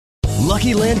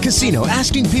Lucky Land Casino,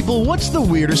 asking people, what's the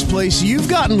weirdest place you've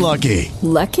gotten lucky?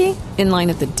 Lucky? In line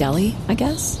at the deli, I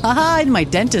guess? Aha, in my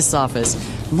dentist's office.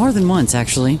 More than once,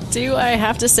 actually. Do I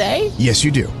have to say? Yes,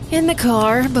 you do. In the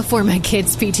car before my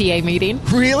kids' PTA meeting.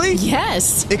 Really?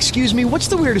 Yes. Excuse me, what's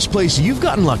the weirdest place you've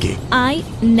gotten lucky? I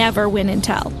never win and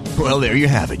tell. Well, there you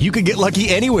have it. You can get lucky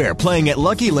anywhere, playing at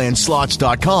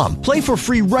LuckyLandSlots.com. Play for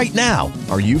free right now.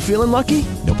 Are you feeling lucky?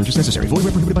 No purchase necessary. Void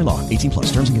where prohibited by law. 18 plus.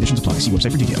 Terms and conditions apply. See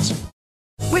website for details.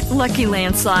 With Lucky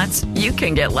Land Slots, you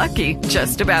can get lucky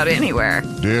just about anywhere.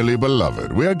 Dearly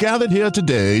beloved, we are gathered here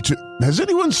today to... Has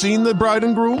anyone seen the bride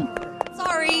and groom?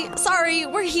 Sorry,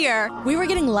 we're here. We were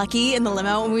getting lucky in the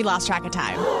limo and we lost track of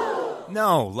time.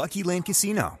 No, Lucky Land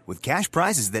Casino, with cash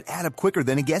prizes that add up quicker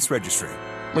than a guest registry.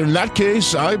 In that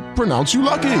case, I pronounce you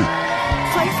lucky.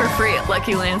 Play for free at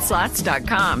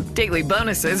LuckyLandSlots.com. Daily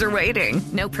bonuses are waiting.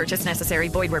 No purchase necessary.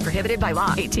 Void where prohibited by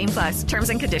law. 18 plus. Terms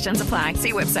and conditions apply.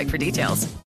 See website for details.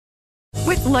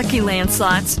 With Lucky Land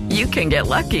Slots, you can get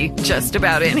lucky just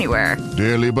about anywhere.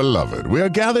 Dearly beloved, we are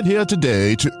gathered here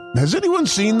today to... Has anyone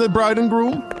seen the bride and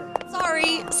groom?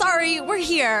 Sorry, we're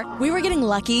here. We were getting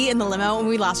lucky in the limo and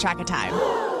we lost track of time.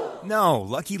 No,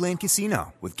 Lucky Land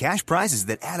Casino, with cash prizes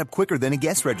that add up quicker than a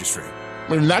guest registry.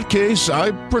 In that case,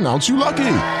 I pronounce you lucky.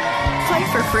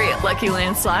 Play for free at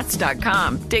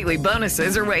LuckyLandSlots.com. Daily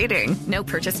bonuses are waiting. No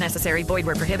purchase necessary. Void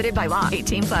where prohibited by law.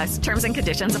 18 plus. Terms and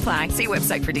conditions apply. See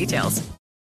website for details.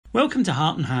 Welcome to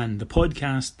Heart and Hand, the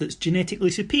podcast that's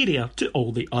genetically superior to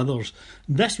all the others.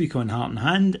 This week on Heart and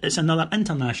Hand, it's another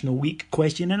International Week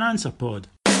question and answer pod.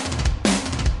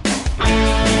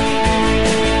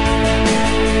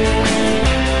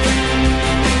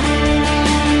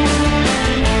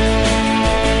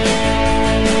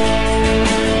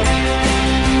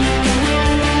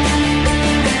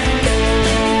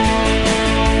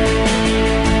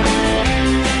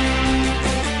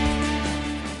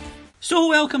 So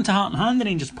welcome to Heart and Hand, the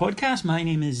Rangers podcast. My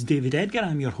name is David Edgar.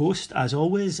 I'm your host as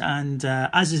always, and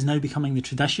as is now becoming the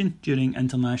tradition during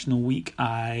International Week,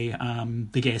 I am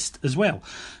the guest as well.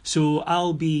 So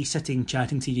I'll be sitting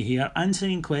chatting to you here,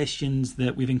 answering questions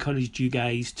that we've encouraged you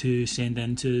guys to send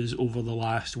in to us over the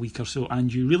last week or so,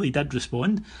 and you really did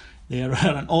respond. There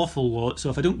are an awful lot, so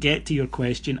if I don't get to your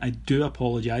question, I do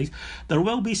apologise. There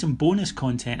will be some bonus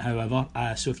content, however,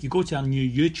 so if you go to our new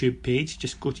YouTube page,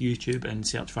 just go to YouTube and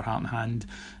search for Heart and Hand,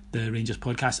 the Rangers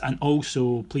podcast, and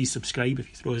also please subscribe. If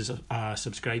you throw us a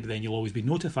subscribe, then you'll always be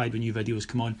notified when new videos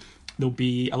come on. There'll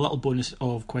be a little bonus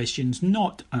of questions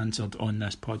not answered on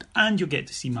this pod, and you'll get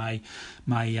to see my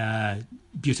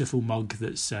beautiful mug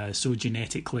that's so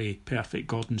genetically perfect.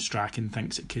 Gordon Strachan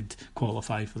thinks it could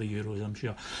qualify for the Euros, I'm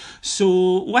sure.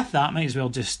 So with that, might as well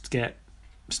just get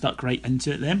stuck right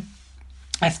into it then.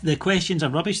 If the questions are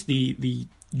rubbish, the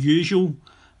usual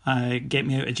get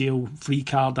me out of jail free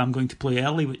card I'm going to play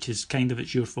early, which is kind of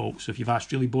it's your fault. So if you've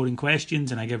asked really boring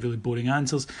questions and I give really boring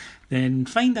answers, then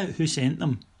find out who sent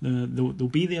them. They'll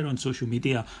be there on social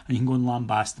media, and you can go and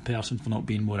lambast the person for not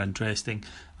being more interesting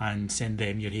and send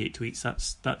them your hate tweets.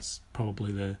 That's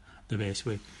probably the best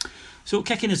way. So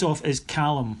kicking us off is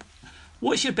Callum.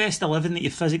 What's your best 11 that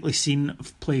you've physically seen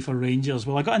play for Rangers?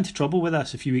 Well, I got into trouble with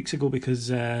this a few weeks ago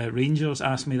because Rangers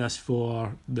asked me this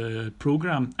for the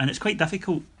programme, and it's quite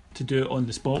difficult to do it on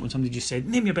the spot when somebody just said,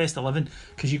 name your best 11,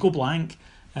 because you go blank.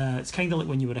 It's kind of like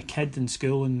when you were a kid in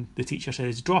school and the teacher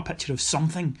says, draw a picture of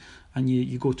something, and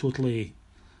you go totally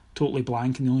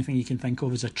blank, and the only thing you can think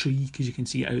of is a tree because you can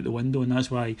see it out the window. And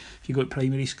that's why if you go to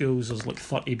primary schools, there's like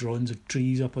 30 drawings of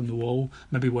trees up on the wall,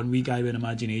 maybe one wee guy with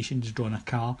imagination just drawing a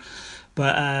car.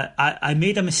 But I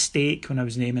made a mistake when I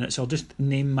was naming it, so I'll just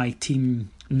name my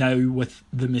team now with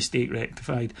the mistake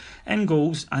rectified. In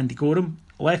goals, Andy Gorham.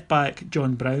 Left back,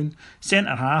 John Brown.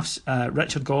 Centre halves,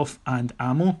 Richard Gough and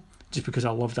Amo, just because I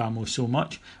loved Amo so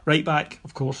much. Right back,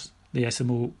 of course, the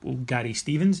SMO Gary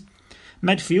Stevens.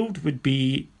 Midfield would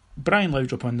be Brian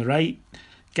Laudrup on the right,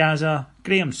 Gaza,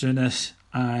 Graham Souness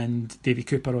and Davy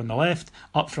Cooper on the left.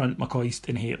 Up front, McCoist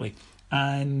and Haitley.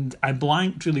 And I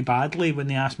blanked really badly when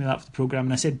they asked me that for the programme,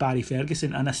 and I said Barry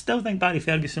Ferguson, and I still think Barry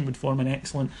Ferguson would form an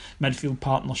excellent midfield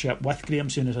partnership with Graham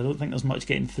Souness. I don't think there's much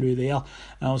getting through there.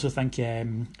 I also think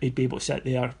he'd be able to sit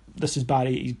there. This is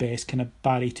Barry at his best, kind of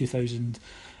Barry 2000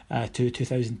 to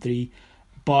 2003.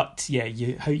 But yeah,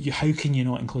 how can you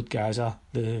not include Gaza?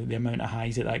 The amount of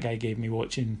highs that guy gave me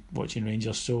watching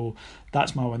Rangers. So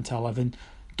that's my 1 to 11.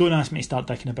 Don't ask me to start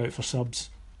dicking about for subs,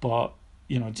 but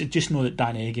you know, just know that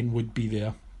Dan Egan would be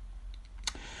there.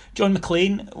 John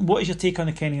McLean, what is your take on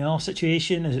the Kenny Miller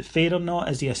situation? Is it fair or not?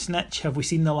 Is he a snitch? Have we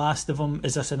seen the last of him?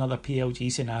 Is this another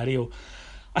PLG scenario?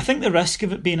 I think the risk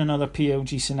of it being another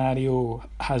PLG scenario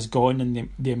has gone in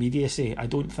the immediacy. I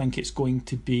don't think it's going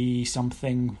to be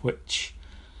something which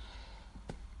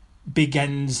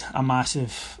begins a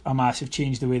massive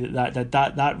change the way that did.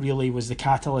 That really was the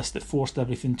catalyst that forced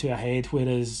everything to a head,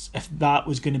 whereas if that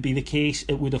was going to be the case,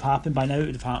 it would have happened by now. It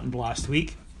would have happened last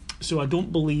week. So I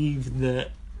don't believe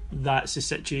that that's the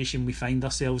situation we find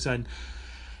ourselves in.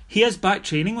 He is back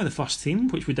training with the first team,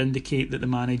 which would indicate that the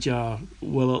manager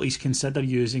will at least consider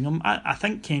using him. I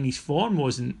think Kenny's form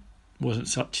wasn't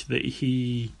such that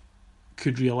he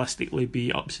could realistically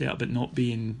be upset about not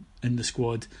being in the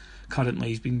squad currently.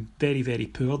 He's been very, very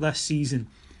poor this season.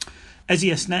 Is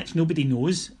he a snitch? Nobody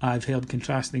knows. I've heard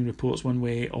contrasting reports one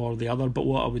way or the other, but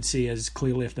what I would say is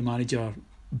clearly if the manager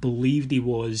believed he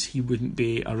was, he wouldn't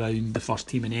be around the first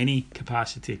team in any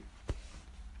capacity,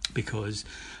 because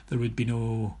there would be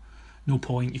no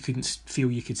point. You couldn't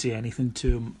feel you could say anything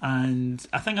to him. And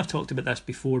I think I've talked about this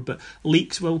before, but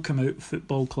leaks will come out of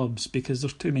football clubs because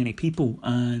there's too many people,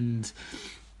 and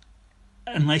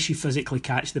unless you physically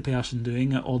catch the person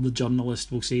doing it, or the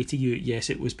journalist will say to you, yes,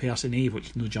 it was person A,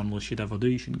 which no journalist should ever do,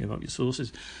 you shouldn't give up your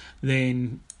sources,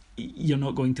 then you're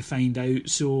not going to find out.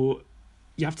 So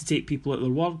you have to take people at their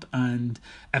word, and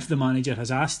if the manager has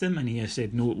asked him and he has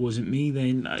said no, it wasn't me,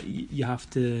 then you have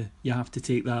to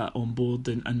take that on board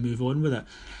and move on with it.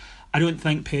 I don't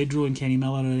think Pedro and Kenny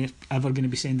Miller are ever going to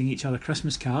be sending each other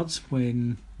Christmas cards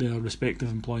when their respective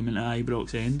employment at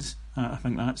Ibrox ends. I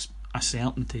think that's a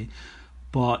certainty.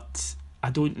 But I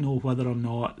don't know whether or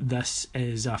not this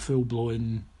is a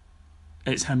full-blown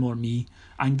it's him or me.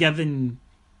 And given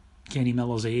Kenny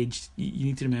Miller's age, you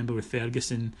need to remember with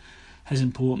Ferguson, his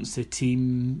importance to the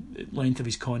team, length of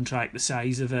his contract, the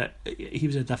size of it, he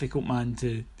was a difficult man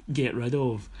to get rid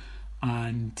of,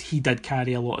 and he did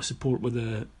carry a lot of support with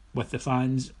the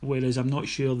fans, whereas I'm not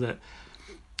sure that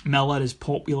Miller is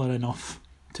popular enough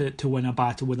to win a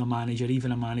battle with a manager,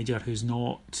 even a manager who's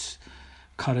not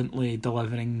currently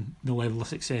delivering the level of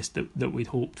success that we'd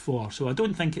hoped for. So I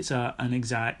don't think it's an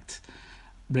exact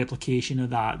replication of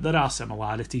that. There are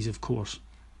similarities, of course.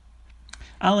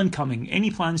 Alan Cumming, any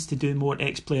plans to do more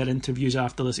ex-player interviews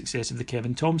after the success of the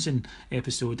Kevin Thompson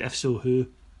episode? If so, who?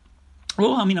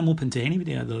 Well, I mean, I'm open to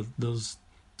anybody. There's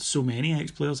so many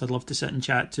ex-players I'd love to sit and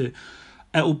chat to.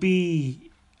 It'll be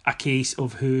a case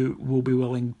of who will be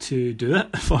willing to do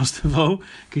it, first of all,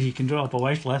 because you can draw up a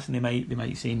wish list and they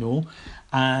might say no,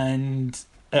 and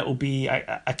it'll be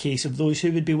a case of those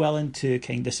who would be willing to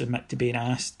kind of submit to being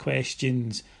asked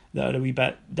questions that are a wee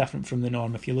bit different from the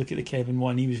norm. If you look at the Kevin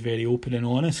one, he was very open and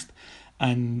honest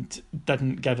and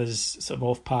didn't give us sort of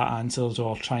off-pat answers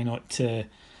or try to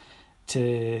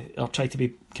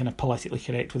be kind of politically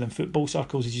correct within football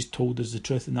circles. He just told us the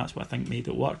truth, and that's what I think made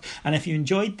it work. And if you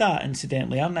enjoyed that,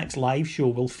 incidentally, our next live show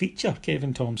will feature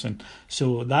Kevin Thompson,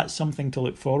 so that's something to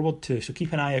look forward to. So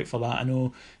keep an eye out for that. I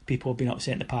know people have been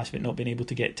upset in the past about not being able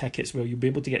to get tickets. Well, you'll be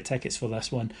able to get tickets for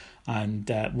this one, and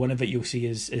one of it you'll see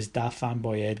is Daft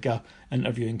Fanboy Edgar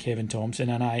interviewing Kevin Thompson,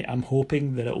 and I'm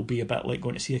hoping that it'll be a bit like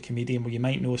going to see a comedian where you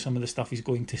might know some of the stuff he's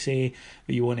going to say,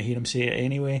 but you want to hear him say it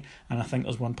anyway. And I think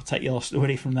there's one particular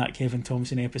story from that Kevin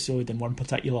Thompson episode and one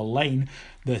particular line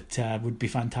that would be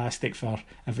fantastic for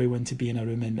everyone to be in a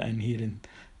room and hear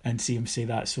and see him say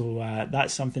that. So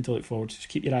that's something to look forward to. Just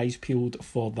keep your eyes peeled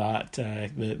for that,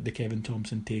 the Kevin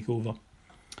Thompson takeover.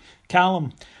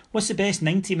 Callum, what's the best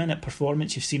 90-minute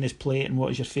performance you've seen us play, and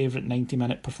what is your favourite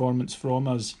 90-minute performance from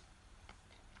us?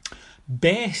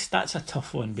 Best, that's a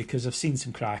tough one, because I've seen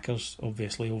some crackers,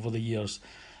 obviously, over the years.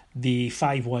 The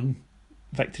 5-1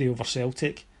 victory over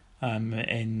Celtic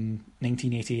in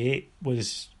 1988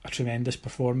 was a tremendous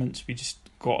performance. We just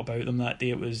got about them that day.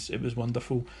 It was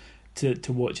wonderful to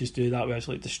watch us do that. We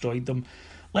actually destroyed them.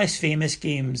 Less famous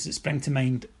games that spring to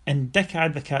mind: in Dick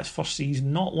Advocaat's first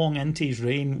season, not long into his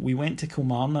reign, we went to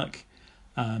Kilmarnock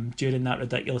during that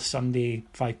ridiculous Sunday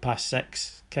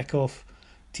 6:05 kickoff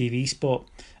TV spot.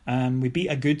 We beat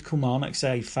a good Kilmarnock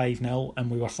side 5-0,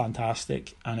 and we were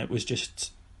fantastic, and it was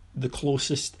just the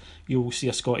closest you'll see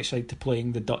a Scottish side to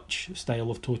playing the Dutch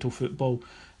style of total football.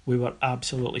 We were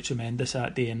absolutely tremendous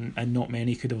that day, and not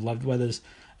many could have lived with us.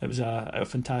 It was a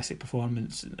fantastic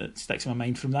performance. It sticks in my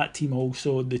mind. From that team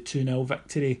also, the 2-0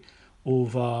 victory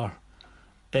over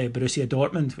Borussia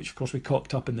Dortmund, which of course we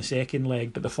cocked up in the second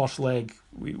leg, but the first leg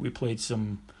we played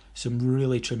some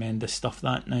really tremendous stuff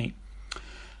that night.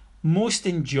 Most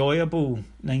enjoyable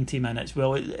 90 minutes,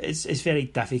 well, it's very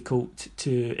difficult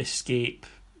to escape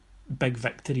big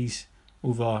victories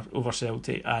over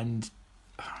Celtic, and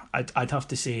I'd have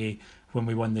to say when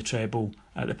we won the treble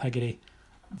at the Piggery,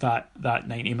 that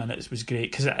 90 minutes was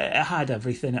great, because it had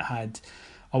everything. It had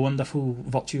a wonderful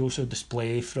virtuoso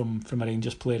display from a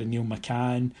Rangers player, Neil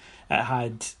McCann. It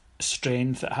had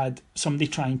strength. It had somebody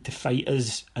trying to fight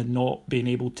us and not being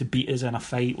able to beat us in a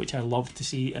fight, which I love to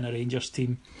see in a Rangers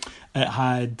team. It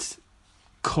had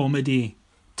comedy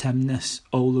Timness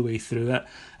all the way through it.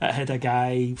 It had a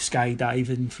guy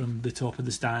skydiving from the top of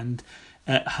the stand.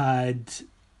 It had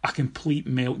a complete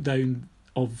meltdown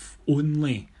of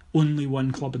only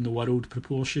one club in the world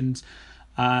proportions,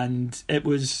 and it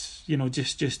was, you know,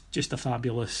 just a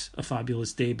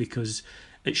fabulous day, because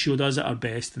it showed us at our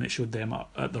best and it showed them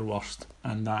at their worst,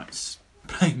 and that's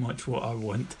pretty much what I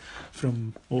want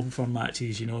from Old Firm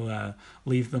matches. You know,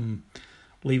 leave them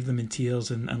in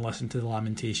tears and listen to the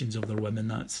lamentations of their women.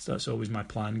 That's always my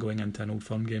plan going into an Old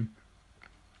Firm game.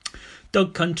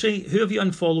 Doug Country, who have you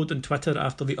unfollowed on Twitter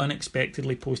after they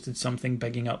unexpectedly posted something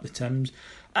bigging up the Tims?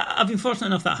 I've been fortunate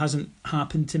enough that hasn't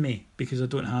happened to me, because I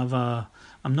don't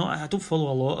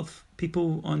follow a lot of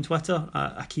people on Twitter.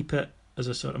 I keep it as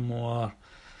a sort of more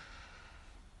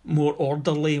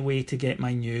orderly way to get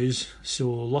my news. So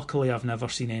luckily I've never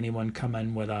seen anyone come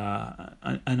in with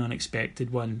an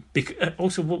unexpected one.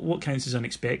 Also, what counts as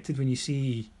unexpected? When you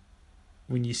see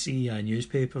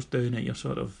newspapers doing it, you're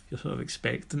sort of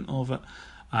expectant of it,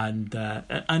 and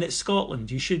it's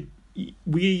Scotland.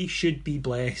 We should be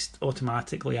blessed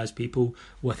automatically as people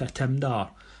with a Timdar,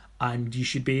 and you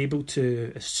should be able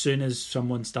to, as soon as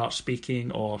someone starts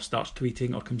speaking or starts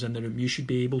tweeting or comes in the room, you should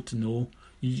be able to know.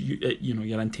 You know,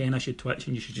 your antenna should twitch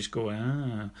and you should just go,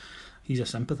 he's a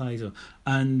sympathiser.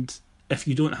 And if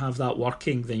you don't have that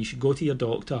working, then you should go to your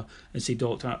doctor and say,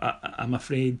 Doctor, I'm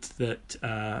afraid that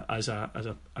as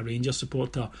a Rangers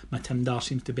supporter, my Timdar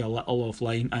seems to be a little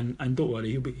offline, and don't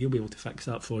worry, he'll be able to fix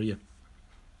that for you.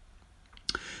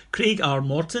 Craig R.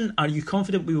 Morton, are you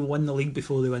confident we will win the league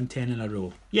before they win 10 in a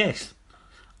row? Yes.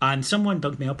 And someone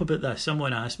dug me up about this.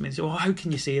 Someone asked me, how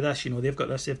can you say this? You know, they've got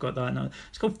this, they've got that. No,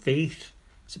 it's called faith.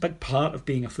 It's a big part of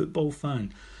being a football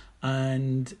fan.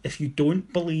 And if you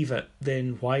don't believe it,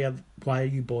 then why are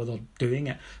you bothered doing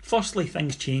it? Firstly,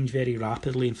 things change very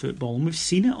rapidly in football, and we've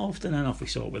seen it often enough. We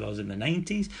saw it with us in the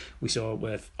 90s, we saw it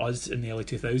with us in the early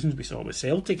 2000s, we saw it with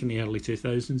Celtic in the early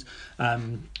 2000s,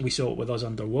 we saw it with us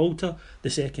under Walter the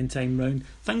second time round.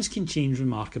 Things can change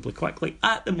remarkably quickly.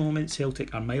 At the moment,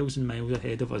 Celtic are miles and miles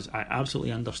ahead of us. I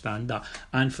absolutely understand that,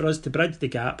 and for us to bridge the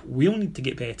gap, we'll need to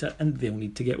get better and they'll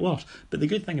need to get worse. But the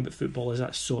good thing about football is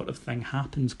that sort of thing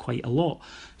happens quite a lot,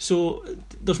 so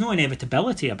there's no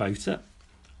inevitability about it.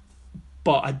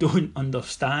 But I don't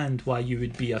understand why you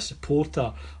would be a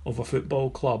supporter of a football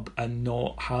club and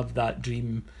not have that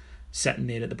dream sitting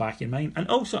there at the back of your mind. And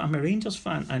also, I'm a Rangers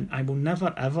fan, and I will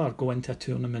never ever go into a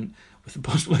tournament, with the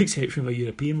possible exception of a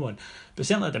European one, but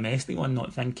certainly a domestic one,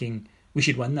 not thinking we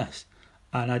should win this.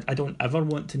 And I don't ever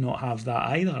want to not have that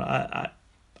either.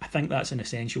 I think that's an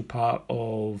essential part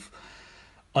of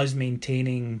us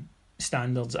maintaining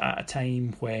standards at a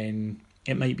time when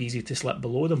it might be easy to slip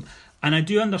below them. And I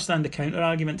do understand the counter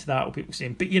argument to that, of people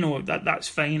saying, but you know, that's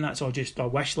fine, that's all just a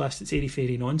wish list, it's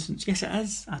airy-fairy nonsense. Yes, it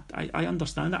is. I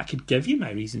understand that. I could give you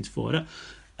my reasons for it,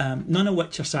 none of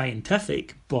which are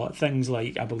scientific, but things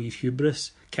like, I believe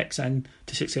hubris kicks in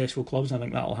to successful clubs, and I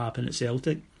think that'll happen at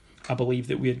Celtic. I believe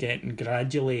that we're getting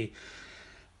gradually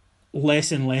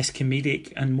less and less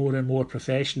comedic and more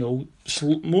professional,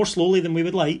 more slowly than we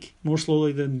would like, more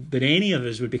slowly than any of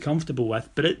us would be comfortable with,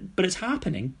 but it's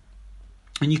happening,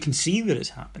 and you can see that it's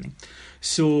happening.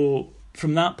 So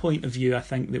from that point of view, I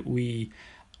think that we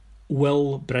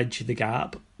will bridge the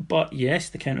gap. But yes,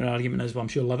 the counter argument is, well, I'm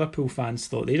sure Liverpool fans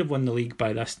thought they'd have won the league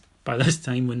by this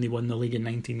time when they won the league in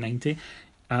 1990.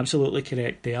 Absolutely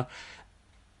correct there.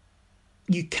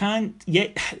 You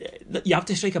have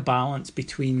to strike a balance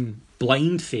between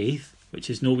blind faith,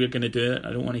 which is no, we're going to do it,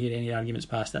 I don't want to hear any arguments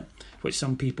past it, which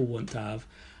some people want to have,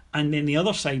 and then the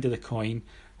other side of the coin,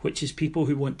 which is people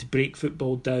who want to break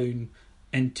football down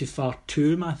into far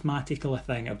too mathematical a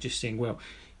thing of just saying, well,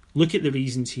 look at the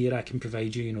reasons here I can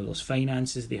provide you, there's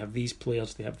finances, they have these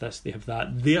players, they have this, they have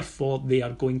that, therefore they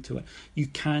are going to it. You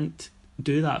can't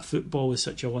do that. Football is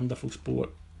such a wonderful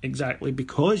sport exactly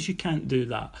because you can't do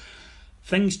that.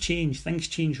 Things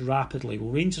change rapidly. Will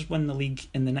Rangers win the league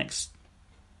in the next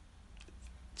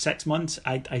 6 months?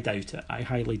 I doubt it. I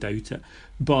highly doubt it.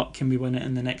 But can we win it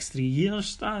in the next 3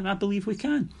 years? I believe we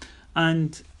can.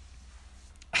 And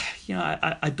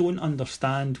I don't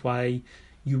understand why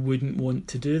you wouldn't want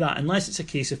to do that, unless it's a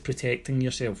case of protecting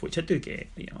yourself, which I do get.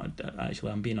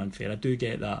 Actually, I'm being unfair. I do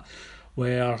get that,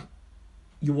 where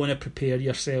you want to prepare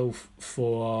yourself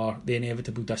for the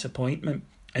inevitable disappointment.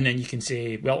 And then you can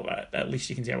say, well, at least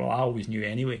you can say, well, I always knew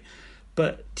anyway.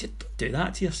 But don't do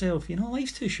that to yourself.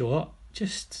 Life's too short.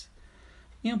 Just,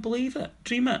 believe it,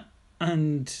 dream it,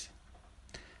 and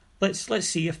let's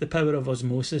see if the power of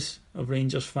osmosis of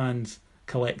Rangers fans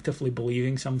collectively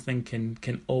believing something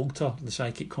can alter the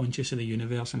psychic conscious of the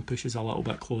universe and push us a little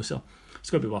bit closer. It's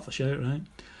got to be worth a shout, right?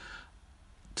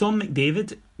 Tom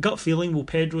McDavid, gut feeling, will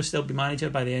Pedro still be manager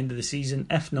by the end of the season?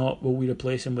 If not, will we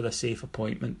replace him with a safe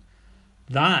appointment?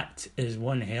 That is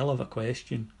one hell of a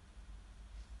question.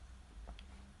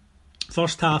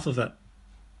 First half of it,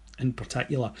 in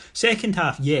particular. Second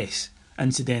half, yes,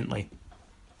 incidentally.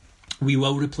 We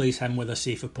will replace him with a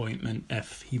safe appointment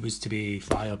if he was to be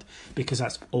fired, because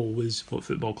that's always what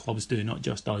football clubs do, not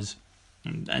just us,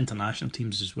 and international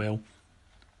teams as well.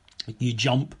 You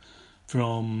jump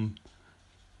from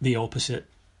the opposite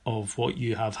of what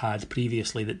you have had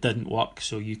previously that didn't work,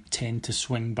 so you tend to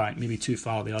swing back maybe too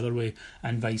far the other way,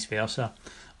 and vice versa.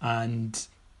 And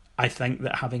I think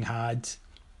that having had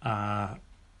an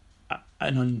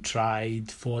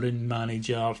untried foreign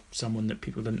manager, someone that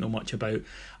people didn't know much about,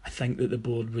 I think that the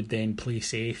board would then play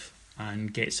safe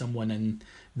and get someone in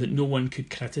that no one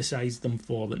could criticise them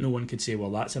for, that no one could say,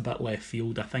 well, that's a bit left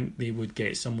field. I think they would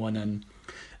get someone in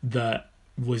that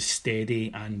was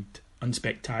steady and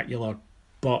unspectacular,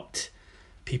 but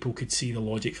people could see the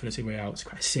logic for it and say, well, it's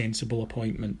quite a sensible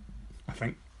appointment. I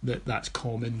think that's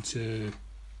common to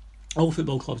all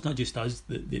football clubs, not just us.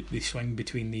 They swing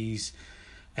between these,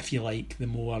 if you like, the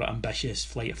more ambitious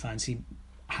flight of fancy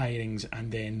hirings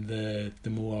and then the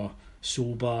more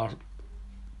sober,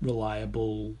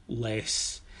 reliable,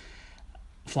 less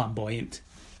flamboyant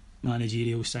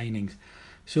managerial signings.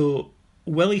 So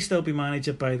will he still be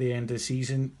manager by the end of the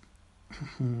season?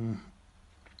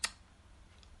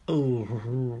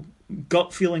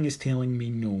 Gut feeling is telling me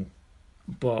no,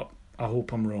 but I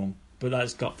hope I'm wrong. But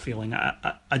that's gut feeling.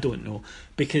 I don't know,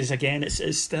 because again,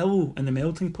 it's still in the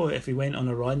melting pot. If he went on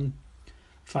a run,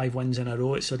 5 wins in a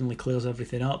row, it suddenly clears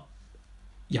everything up.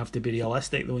 You have to be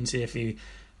realistic though and say if he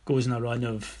goes on a run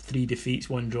of 3 defeats,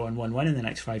 1 draw and 1 win in the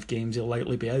next 5 games, he'll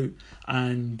likely be out.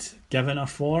 And given our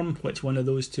form, which one of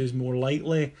those two is more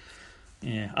likely?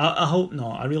 Yeah, I hope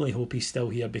not. I really hope he's still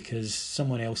here, because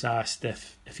someone else asked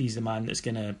if he's the man that's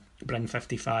going to bring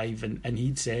 55, and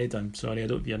he'd said, I'm sorry, I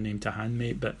don't have your name to hand,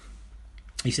 mate, but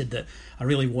he said that I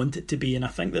really want it to be, and I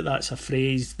think that that's a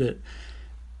phrase that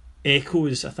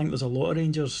echoes. I think there's a lot of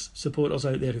Rangers supporters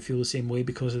out there who feel the same way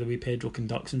because of the way Pedro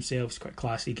conducts himself. He's quite a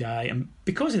classy guy, and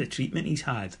because of the treatment he's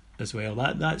had as well.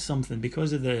 That's something,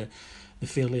 because of the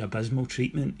fairly abysmal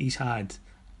treatment he's had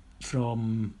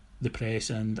from the press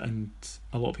and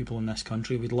a lot of people in this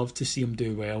country. We'd love to see him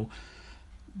do well,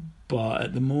 but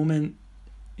at the moment,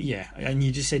 yeah, and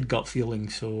you just said gut feeling,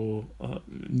 so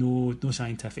no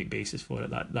scientific basis for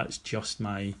it. That's just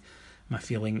my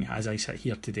feeling as I sit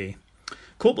here today.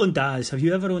 Copeland Daz, have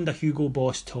you ever owned a Hugo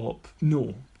Boss top?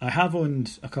 No, I have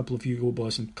owned a couple of Hugo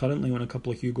Boss and currently own a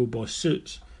couple of Hugo Boss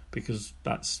suits because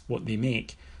that's what they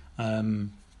make.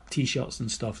 T-shirts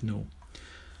and stuff, no.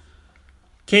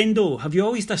 Kendo, have you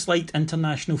always disliked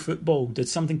international football? Did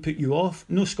something put you off?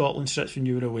 No Scotland strips when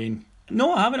you were away.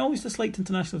 No, I haven't always disliked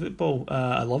international football.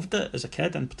 I loved it as a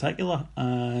kid in particular,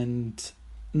 and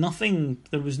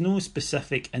there was no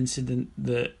specific incident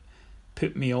that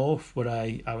put me off where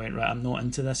I went, right, I'm not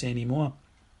into this anymore.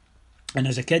 And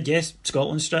as a kid, yes,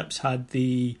 Scotland strips had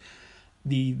the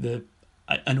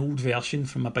an old version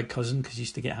from my big cousin, because he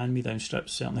used to get hand-me-down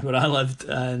strips certainly where I lived,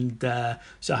 and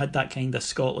so I had that kind of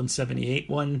Scotland 78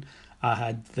 one. I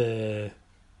had the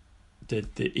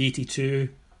 82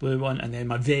 blue one, and then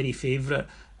my very favourite,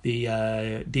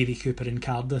 the Davy Cooper in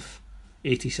Cardiff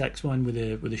 86 one with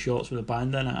the shorts with a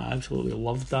band in it. I absolutely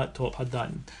loved that top. Had that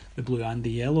in the blue and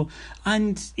the yellow,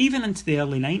 and even into the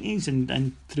early 90s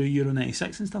and through Euro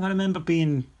 96 and stuff. I remember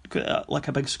being like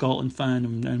a big Scotland fan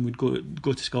and would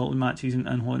go to Scotland matches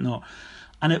and whatnot.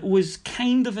 And it was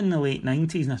kind of in the late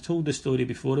 90s, and I told the story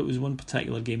before. It was one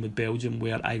particular game with Belgium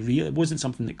where it wasn't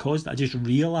something that caused it. I just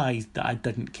realised that I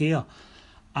didn't care,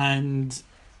 and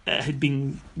it had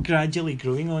been gradually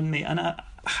growing on me. And I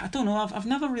don't know, I've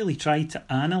never really tried to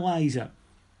analyse it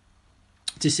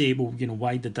to say, well,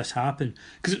 why did this happen?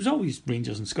 Because it was always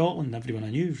Rangers in Scotland. Everyone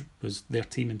I knew was their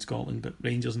team in Scotland, but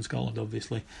Rangers in Scotland,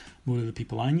 obviously, more of the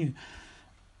people I knew.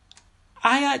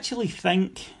 I actually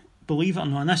think, believe it or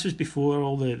not, and this was before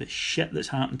all the shit that's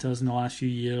happened to us in the last few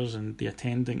years and the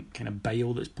attendant kind of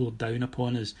bile that's poured down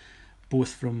upon us, both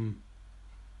from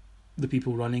the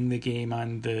people running the game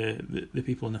and the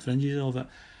people on the fringes of it.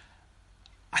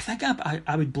 I think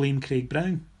I would blame Craig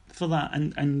Brown for that,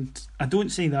 and I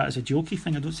don't say that as a jokey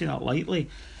thing. I don't say that lightly.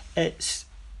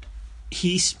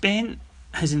 He spent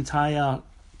his entire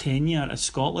tenure as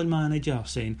Scotland manager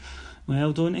saying,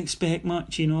 well, don't expect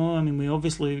much, I mean,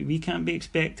 we can't be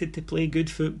expected to play good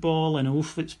football, and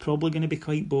it's probably going to be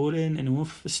quite boring, and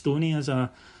Estonia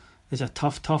is a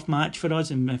tough match for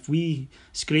us, and if we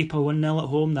scrape a 1-0 at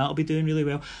home, that'll be doing really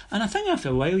well. And I think after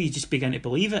a while you just begin to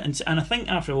believe it, and I think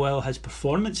after a while his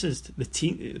performances,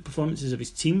 the performances of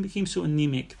his team became so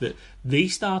anemic that they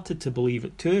started to believe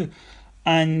it too.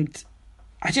 And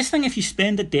I just think if you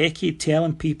spend a decade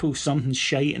telling people something's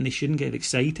shite and they shouldn't get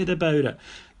excited about it,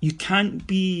 you can't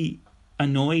be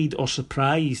annoyed or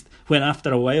surprised when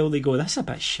after a while they go, that's a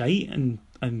bit shite, and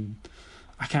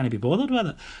I can't be bothered with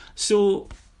it. So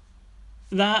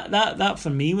that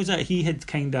for me was that he had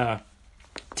kind of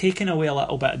taken away a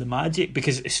little bit of the magic,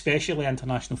 because especially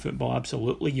international football,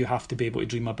 absolutely you have to be able to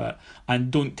dream a bit,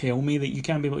 and don't tell me that you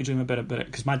can't be able to dream a bit about it,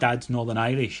 because my dad's Northern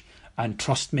Irish, and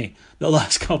trust me, the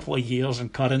last couple of years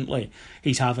and currently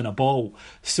he's having a ball.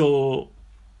 So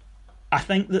I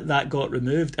think that got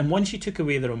removed, and once you took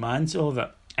away the romance of it,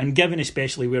 and given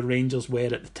especially where Rangers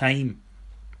were at the time,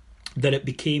 that it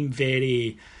became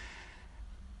very,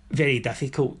 very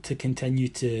difficult to continue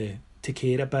to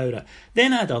care about it.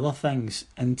 Then add other things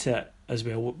into it as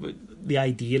well. The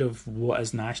idea of what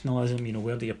is nationalism,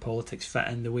 where do your politics fit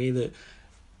in? The way that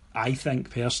I think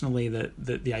personally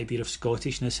that the idea of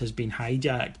Scottishness has been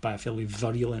hijacked by a fairly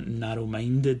virulent and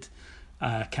narrow-minded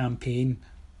campaign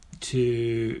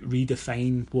to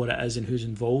redefine what it is and who's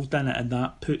involved in it, and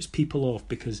that puts people off,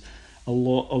 because a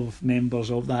lot of members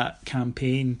of that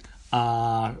campaign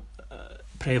are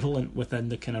prevalent within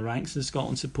the kind of ranks of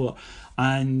Scotland support.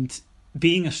 And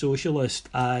being a socialist,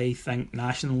 I think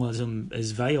nationalism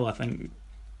is vile. I think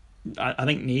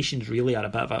nations really are a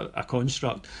bit of a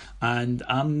construct, and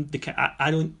I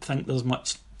don't think there's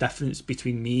much difference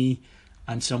between me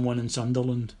and someone in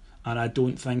Sunderland, and I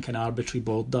don't think an arbitrary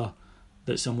border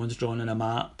that someone's drawn on a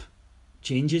map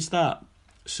changes that.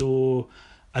 So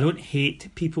I don't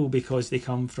hate people because they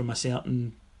come from a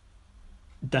certain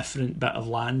different bit of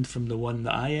land from the one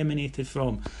that I emanated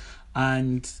from,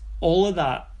 and all of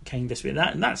that kind of way.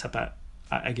 That's a bit,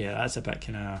 again, that's a bit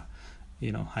kind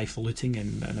of highfalutin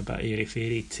and a bit airy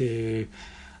fairy to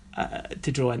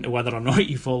draw into whether or not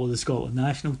you follow the Scotland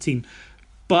national team.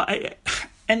 But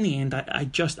in the end, I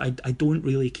don't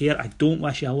really care. I don't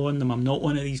wish ill on them. I'm not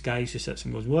one of these guys who sits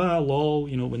and goes, well, lol,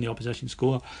 when the opposition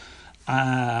score,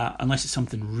 unless it's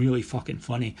something really fucking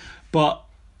funny. But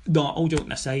no, all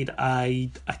joking aside,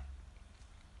 I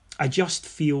just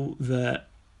feel that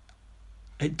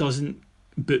it doesn't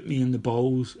boot me in the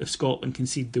balls if Scotland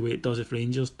concede the way it does if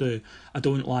Rangers do. I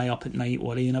don't lie up at night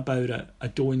worrying about it. I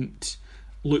don't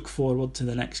look forward to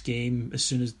the next game as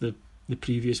soon as the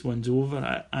previous one's over.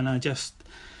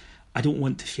 I don't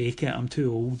want to fake it. I'm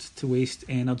too old to waste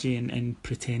energy in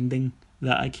pretending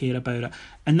that I care about it.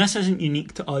 And this isn't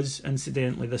unique to us,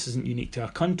 incidentally. This isn't unique to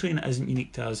our country, and it isn't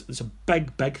unique to us. It's a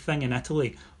big thing in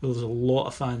Italy, where there's a lot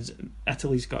of fans.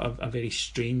 Italy's got a very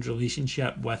strange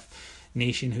relationship with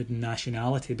nationhood and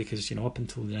nationality, because up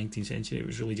until the 19th century it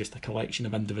was really just a collection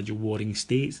of individual warring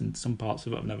states, and some parts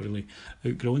of it have never really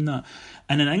outgrown that.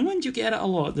 And in England you get it a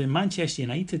lot. The Manchester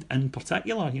United in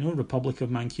particular, Republic of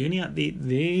Mancunia,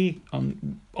 they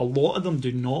a lot of them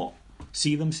do not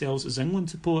see themselves as England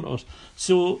supporters.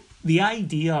 So the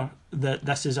idea that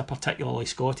this is a particularly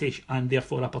Scottish and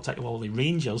therefore a particularly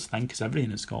Rangers thing, because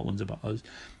everything in Scotland's about us,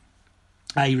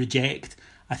 I reject.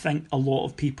 I think a lot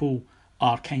of people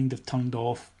are kind of turned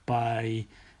off by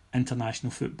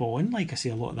international football, and like I say,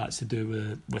 a lot of that's to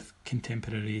do with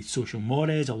contemporary social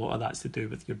mores. A lot of that's to do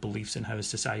with your beliefs in how a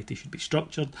society should be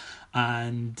structured,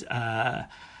 and then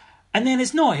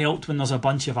it's not helped when there's a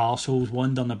bunch of arseholes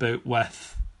wandering about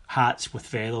with hats with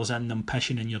feathers in them,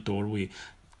 pissing in your doorway.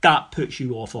 That puts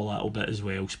you off a little bit as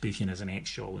well, speaking as an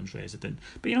ex-Shawlands resident.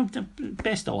 But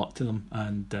best of luck to them,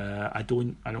 and I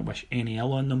don't wish any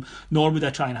ill on them, nor would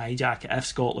I try and hijack it. If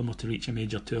Scotland were to reach a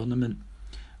major tournament,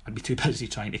 I'd be too busy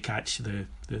trying to catch the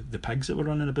pigs that were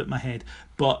running about my head.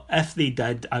 But if they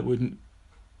did, I wouldn't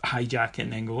hijack it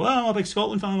and then go, I'm a big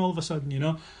Scotland fan all of a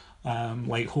sudden,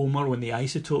 like Homer when the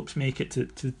Isotopes make it to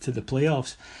the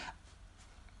playoffs.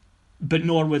 But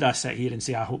nor would I sit here and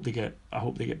say I hope they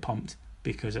get pumped,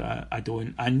 because I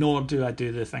don't. And nor do I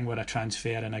do the thing where I transfer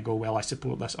and I go, well, I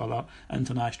support this other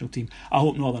international team. I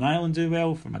hope Northern Ireland do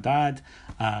well for my dad.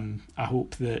 I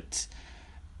hope that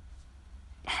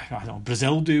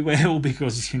Brazil do well,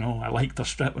 because I liked their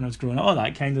strip when I was growing up, all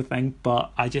that kind of thing.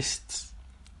 But I just,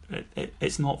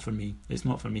 it's not for me. It's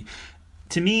not for me.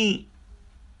 To me,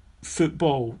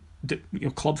 football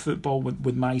club football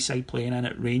with my side playing in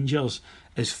at Rangers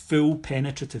is full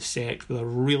penetrative sex with a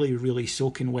really, really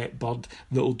soaking wet bird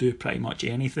that'll do pretty much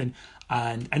anything.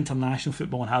 And international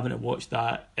football and having to watch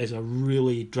that is a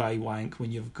really dry wank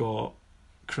when you've got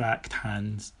cracked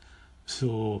hands.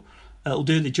 So it'll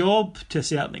do the job to a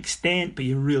certain extent, but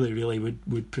you really, really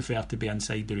would prefer to be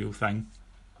inside the real thing.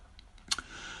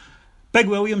 Big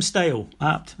William style,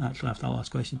 apt, actually, after that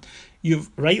last question. You've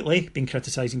rightly been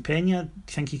criticising Pena. Do you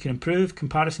think he can improve?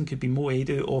 Comparison could be Mo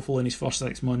Edu, awful in his first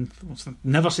 6 months.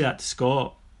 Never say that to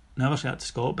Scott. Never say that to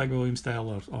Scott, Big William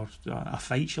style, or a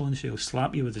fight challenge. He'll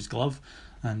slap you with his glove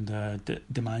and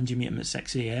demand you meet him at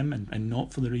 6 a.m. and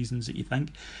not for the reasons that you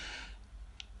think.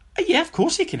 Yeah, of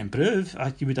course he can improve.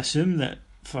 You would assume that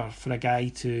for a guy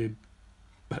to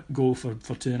go for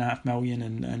 $2.5 million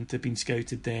and to have been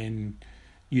scouted, then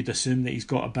you'd assume that he's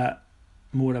got a bit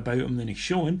more about him than he's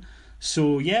shown.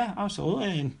 So yeah,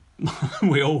 absolutely, and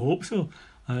we all hope so.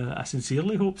 I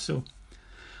sincerely hope so.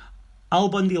 Al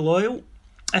Bundy Loyal,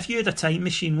 if you had a time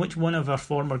machine, which one of our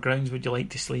former grounds would you like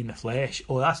to slay in the flesh?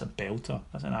 Oh, that's a belter.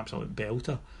 That's an absolute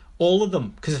belter. All of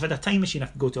them, because if I had a time machine I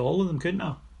could go to all of them, couldn't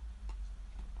I?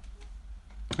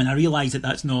 And I realise that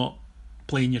that's not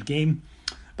playing your game,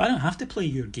 but I don't have to play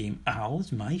your game. Al,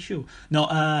 it's my show. No,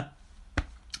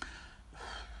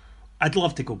 I'd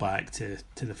love to go back to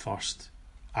the first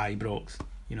Ibrox,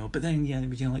 but then, yeah,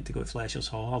 would you like to go to Fleshers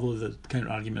Hall? Although the counter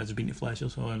argument has been to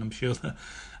Fleshers Hall, and I'm sure that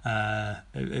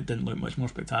it didn't look much more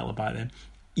spectacular back then.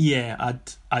 Yeah,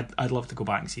 I'd love to go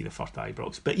back and see the first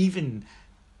Ibrox, but even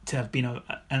to have been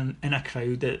in a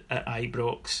crowd at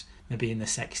Ibrox, maybe in the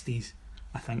 60s,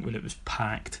 I think, when it was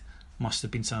packed, must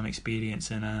have been some experience,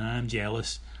 and I'm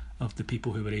jealous of the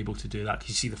people who were able to do that, because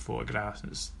you see the photographs,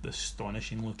 it's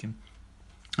astonishing looking.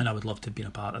 And I would love to have been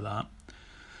a part of that.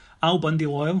 Al Bundy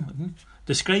Loyal.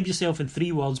 Describe yourself in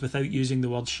 3 words without using the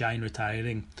word shy and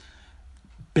retiring.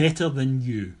 Better than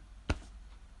you.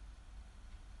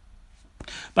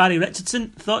 Barry Richardson.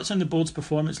 Thoughts on the board's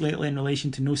performance lately in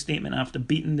relation to no statement after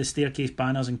beating the staircase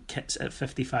banners and kits at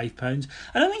 £55?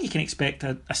 I don't think you can expect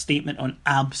a statement on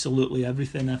absolutely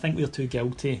everything. I think we're too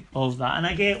guilty of that. And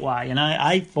I get why. And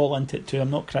I fall into it too. I'm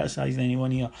not criticising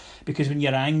anyone here. Because when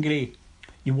you're angry,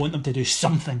 you want them to do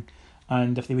something,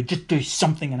 and if they would just do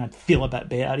something and I'd feel a bit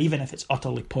better, even if it's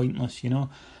utterly pointless, the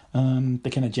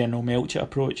kind of General Melchett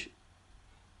approach.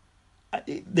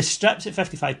 The strips at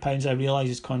 £55 I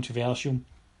realise is controversial,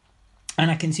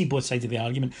 and I can see both sides of the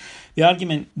argument. The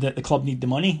argument that the club need the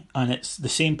money, and it's the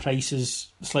same prices,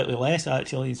 slightly less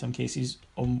actually in some cases,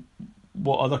 on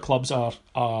what other clubs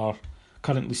are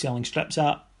currently selling strips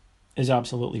at, is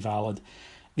absolutely valid.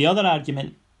 The other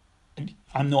argument,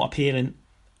 I'm not a parent.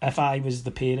 If I was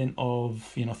the parent of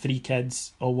 3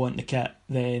 kids all wanting the kit,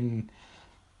 then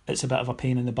it's a bit of a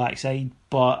pain in the backside.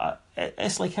 But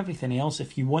it's like everything else.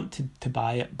 If you want to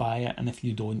buy it, and if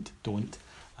you don't.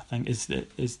 I think is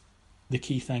the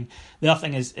key thing. The other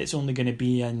thing is it's only going to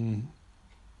be in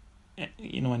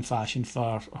fashion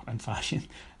in fashion.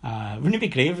 Wouldn't it be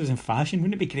great if it was in fashion?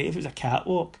 Wouldn't it be great if it was a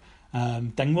catwalk?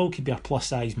 Dingwall could be a plus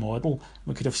size model.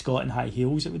 We could have Scott in high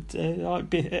heels. It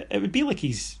would be like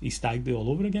he's stag do all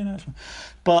over again, actually.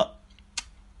 But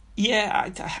yeah,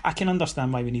 I can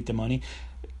understand why we need the money.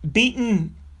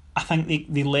 Beaton, I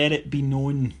think they let it be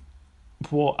known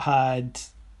what had,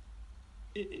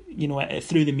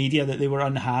 through the media, that they were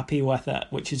unhappy with it,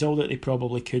 which is all that they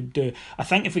probably could do. I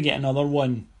think if we get another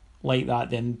one like that,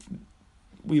 then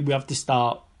we have to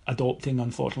start adopting,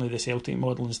 unfortunately, the Celtic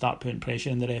model and start putting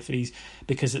pressure on the referees,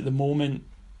 because at the moment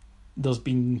there's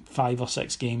been 5 or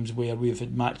 6 games where we've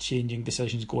had match-changing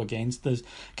decisions go against us.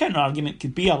 Counter argument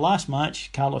could be our last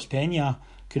match, Carlos Pena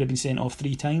could have been sent off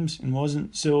 3 times and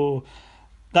wasn't, so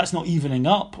that's not evening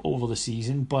up over the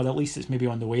season, but at least it's maybe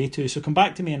on the way to. So come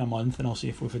back to me in a month and I'll see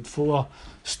if we've had 4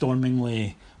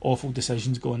 stormingly awful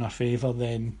decisions go in our favour,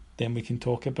 then we can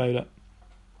talk about it.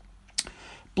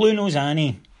 Blue Nose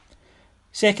Annie.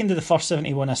 Second of the first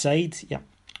 71 aside, yeah.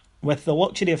 With the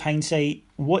luxury of hindsight,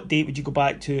 what date would you go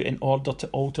back to in order to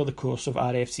alter the course of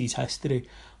RFC's history?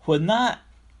 When that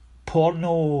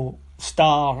porno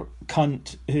star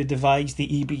cunt who devised the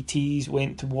EBTs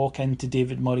went to walk into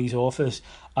David Murray's office,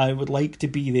 I would like to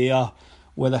be there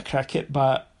with a cricket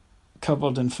bat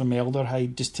covered in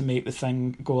formaldehyde just to make the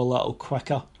thing go a little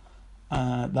quicker.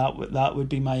 That would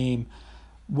be my aim.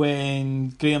 When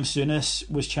Graham Souness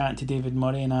was chatting to David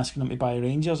Murray and asking him to buy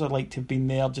Rangers, I'd like to have been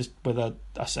there just with a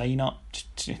sign up.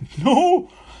 No!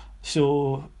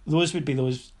 So those would be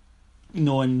those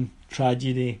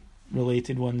non-tragedy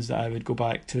related ones that I would go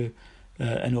back to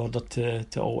in order to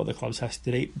alter the club's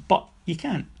history. But you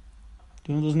can't.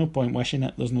 there's no point wishing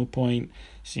it. There's no point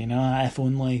saying, if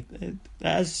only. It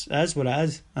is what it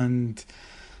is, and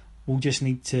we'll just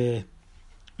need to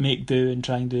make do and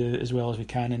try and do as well as we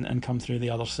can and come through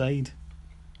the other side.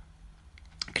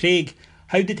 Craig,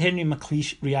 how did Henry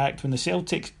McLeish react when the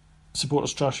Celtic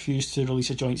Supporters Trust refused to release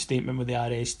a joint statement with the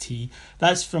RST?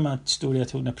 That's from a story I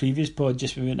told in a previous pod.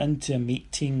 Just we went into a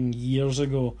meeting years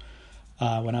ago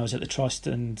when I was at the Trust,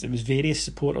 and it was various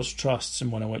supporters trusts,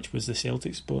 and one of which was the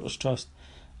Celtic Supporters Trust,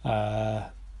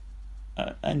 and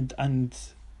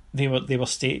they were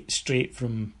straight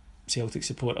from Celtic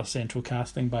Supporter Central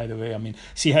Casting, by the way. I mean,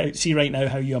 see right now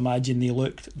how you imagine they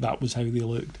looked. That was how they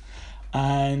looked.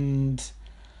 And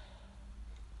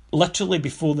literally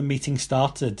before the meeting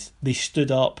started, they stood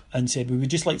up and said, we would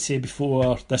just like to say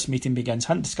before this meeting begins,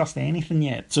 hadn't discussed anything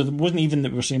yet. So it wasn't even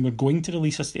that we were saying we're going to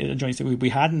release a joint statement. We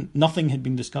hadn't, nothing had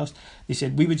been discussed. They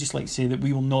said, we would just like to say that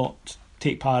we will not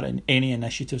take part in any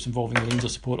initiatives involving the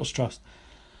Rangers Supporters Trust.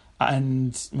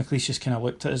 And McLeish just kind of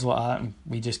looked at us like that, and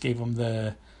we just gave him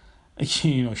the,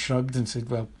 shrugged and said,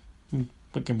 well,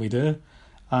 what can we do?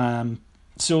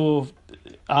 So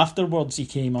afterwards he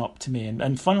came up to me,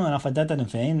 and funnily enough, I did an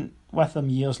event with him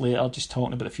years later just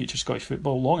talking about the future of Scottish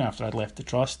football long after I'd left the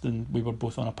Trust, and we were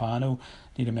both on a panel.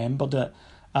 He remembered it,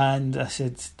 and I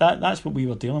said, that's what we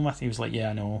were dealing with. He was like, yeah,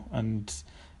 I know. And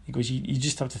he goes, you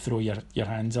just have to throw your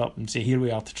hands up and say, here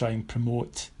we are to try and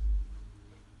promote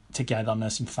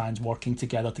togetherness and fans working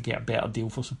together to get a better deal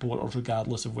for supporters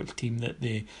regardless of which team that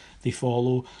they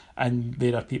follow. And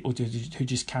there are people who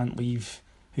just can't leave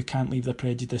their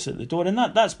prejudice at the door, and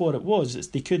that's what it was.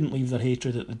 They couldn't leave their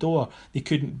hatred at the door. They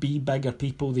couldn't be bigger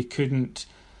people. They couldn't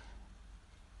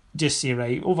just say,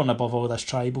 right, over and above all this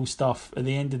tribal stuff, at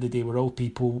the end of the day, we're all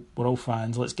people, we're all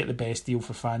fans, let's get the best deal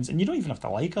for fans. And you don't even have to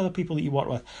like other people that you work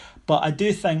with. But I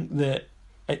do think that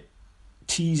it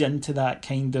tees into that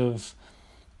kind of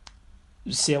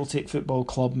Celtic Football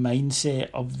Club mindset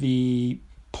of the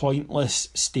pointless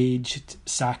staged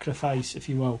sacrifice, if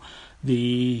you will,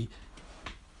 the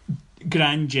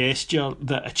grand gesture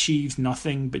that achieves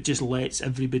nothing but just lets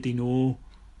everybody know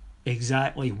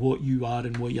exactly what you are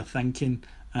and what you're thinking,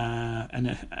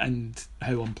 and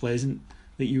how unpleasant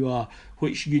that you are,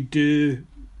 which you do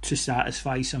to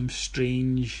satisfy some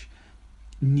strange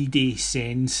needy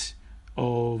sense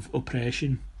of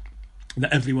oppression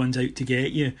that everyone's out to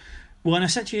get you. Well, in a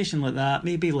situation like that,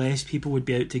 maybe less people would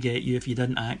be out to get you if you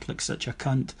didn't act like such a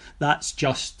cunt. That's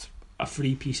just a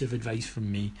free piece of advice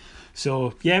from me.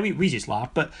 So, yeah, we just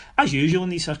laughed. But as usual in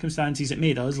these circumstances, it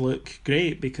made us look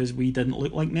great because we didn't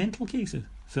look like mental cases.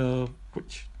 So,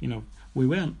 which, we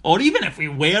weren't. Or even if we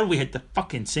were, we had the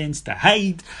fucking sense to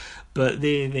hide. But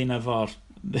they never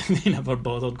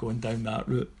bothered going down that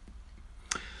route.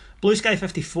 Blue Sky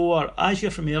 54, as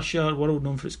you're from Ayrshire, world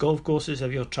known for its golf courses,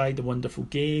 have you ever tried the wonderful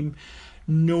game?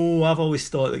 No, I've always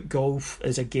thought that golf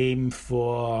is a game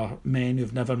for men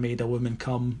who've never made a woman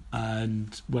come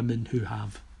and women who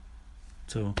have.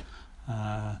 So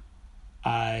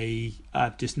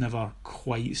I've just never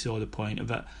quite saw the point of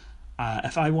it.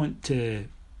 If I want to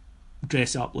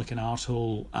dress up like an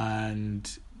arsehole and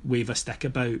wave a stick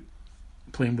about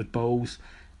playing with balls,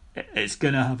 it's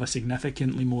going to have a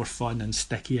significantly more fun and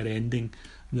stickier ending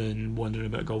than wandering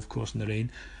about a golf course in the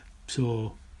rain.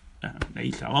 So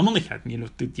I'm only kidding,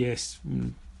 yes,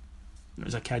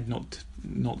 as a kid knocked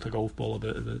a golf ball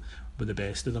about with the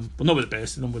best of them. Well, not with the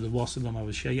best of them, with the worst of them I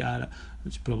was shite at it,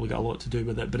 which probably got a lot to do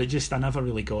with it, but I never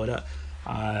really got it.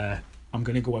 I'm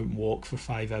going to go out and walk for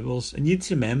 5 hours, and you'd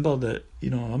remember that,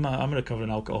 I'm a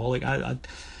recovering alcoholic. I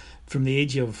from the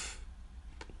age of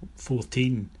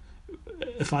 14,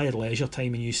 if I had leisure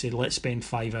time and you said let's spend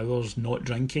 5 hours not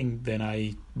drinking, then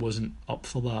I wasn't up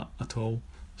for that at all.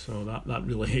 So that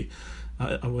really,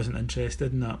 I wasn't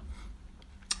interested in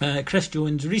that. Chris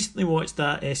Jones, recently watched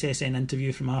that SSN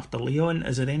interview from after Leon.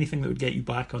 Is there anything that would get you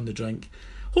back on the drink?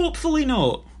 Hopefully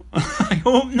not. I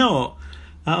hope not.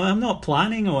 I'm not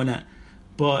planning on it,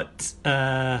 but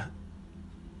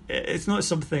it's not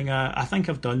something I think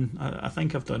I've done. I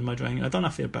think I've done my drinking. I've done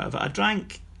a fair bit of it. I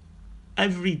drank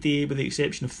every day with the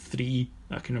exception of 3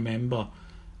 that I can remember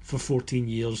for 14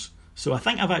 years. So I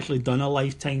think I've actually done a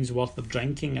lifetime's worth of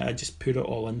drinking. I just put it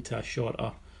all into a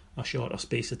shorter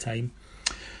space of time.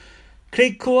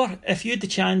 Craig Core, if you had the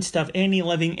chance to have any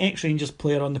living ex-Rangers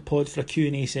player on the pod for a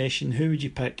Q&A session, who would you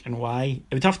pick and why?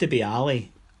 It would have to be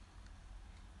Ali,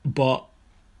 but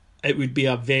it would be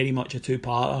very much a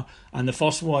two-parter, and the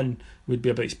first one would be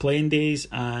about his playing days,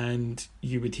 and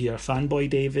you would hear Fanboy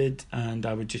David, and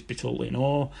I would just be totally in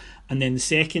awe. And then the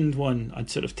second one, I'd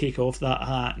sort of take off that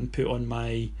hat and put on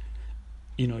my,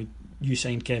 you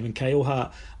signed Kevin Kyle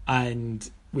hat, and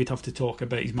we'd have to talk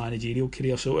about his managerial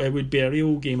career. So it would be a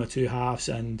real game of two halves,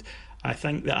 and I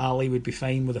think that Ali would be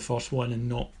fine with the first one and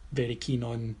not very keen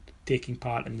on taking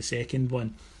part in the second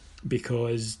one,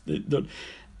 because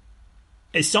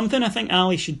it's something I think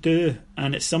Ali should do,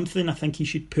 and it's something I think he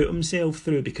should put himself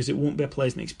through, because it won't be a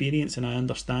pleasant experience, and I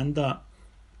understand that.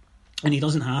 And he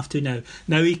doesn't have to now.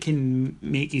 Now he can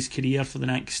make his career for the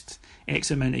next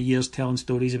X amount of years telling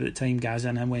stories about the time Gaza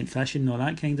and him went fishing and all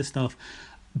that kind of stuff.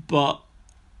 But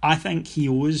I think he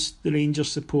owes the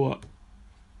Rangers support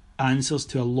answers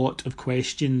to a lot of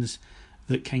questions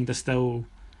that kind of still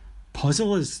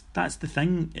puzzle us. That's the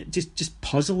thing. It just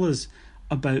puzzle us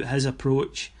about his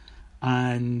approach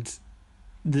and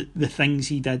the things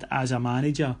he did as a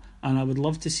manager. And I would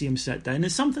love to see him sit down.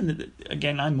 It's something that,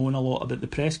 again, I moan a lot about the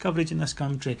press coverage in this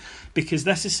country, because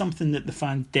this is something that the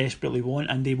fans desperately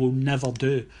want and they will never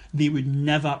do. They would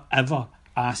never ever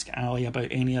ask Ali about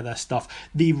any of this stuff.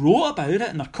 They wrote about it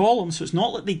in their columns, so it's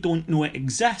not like they don't know it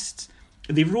exists.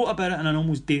 They wrote about it on an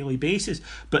almost daily basis,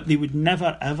 but they would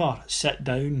never ever sit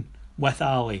down with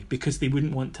Ali because they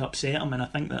wouldn't want to upset him. And I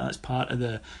think that that's part of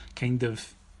the kind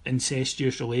of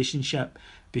incestuous relationship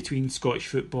between Scottish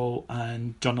football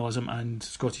and journalism and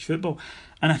Scottish football.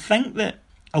 And I think that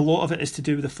a lot of it is to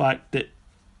do with the fact that,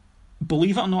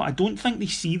 believe it or not, I don't think they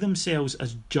see themselves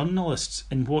as journalists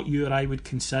in what you or I would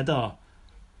consider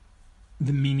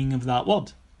the meaning of that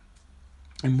word,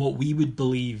 and what we would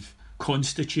believe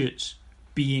constitutes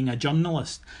being a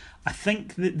journalist. I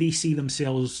think that they see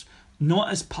themselves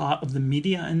not as part of the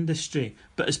media industry,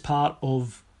 but as part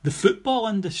of the football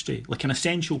industry, like an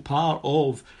essential part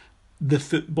of the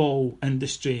football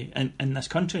industry in this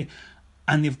country.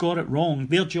 And they've got it wrong.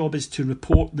 Their job is to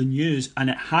report the news, and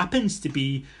it happens to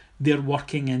be they're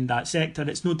working in that sector.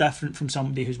 It's no different from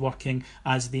somebody who's working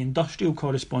as the industrial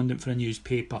correspondent for a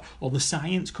newspaper or the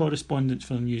science correspondent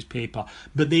for a newspaper,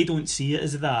 but they don't see it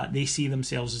as that. They see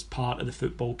themselves as part of the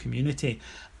football community,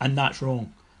 and that's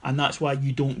wrong. And that's why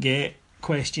you don't get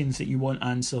questions that you want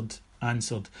answered.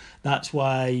 That's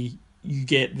why you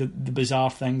get the bizarre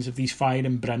things of these fire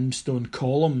and brimstone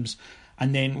columns,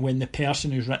 and then when the person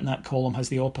who's written that column has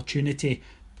the opportunity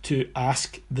to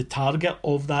ask the target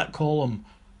of that column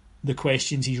the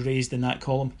questions he's raised in that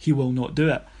column, he will not do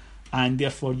it. And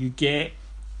therefore you get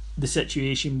the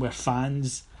situation where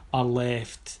fans are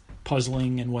left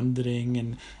puzzling and wondering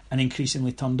and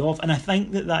increasingly turned off. And I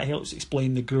think that helps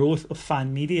explain the growth of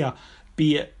fan media,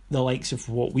 be it the likes of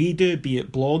what we do, be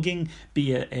it blogging,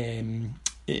 be it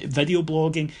video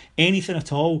blogging, anything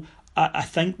at all. I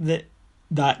think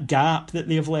that gap that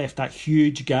they've left, that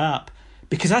huge gap,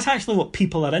 because that's actually what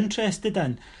people are interested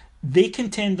in. They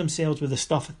contend themselves with the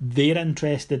stuff they're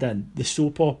interested in, the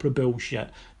soap opera bullshit.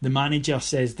 The manager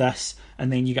says this,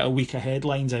 and then you get a week of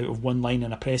headlines out of one line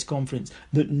in a press conference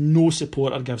that no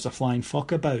supporter gives a flying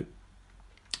fuck about.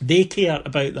 They care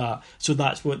about that, so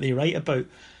that's what they write about.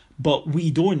 But we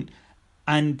don't.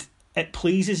 And it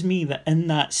pleases me that in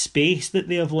that space that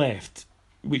they have left,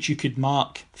 which you could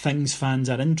mark things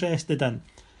fans are interested in,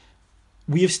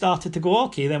 we have started to go,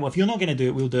 okay, then, well, if you're not going to do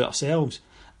it, we'll do it ourselves.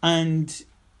 And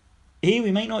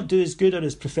we might not do as good or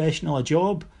as professional a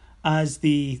job as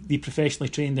the professionally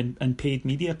trained and paid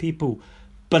media people,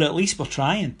 but at least we're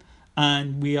trying,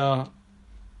 and we are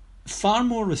far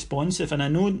more responsive. And I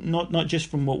know not just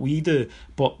from what we do,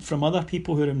 but from other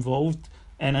people who are involved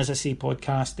in, as I say,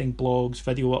 podcasting, blogs,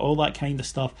 video, all that kind of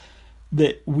stuff,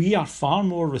 that we are far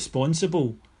more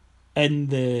responsible in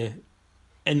the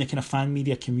kind of fan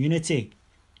media community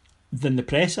than the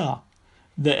press are.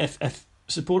 That if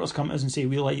supporters come to us and say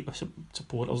we like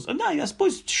supporters, and I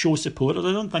suppose show supporters,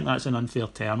 I don't think that's an unfair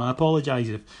term. I apologise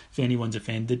if anyone's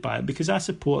offended by it, because I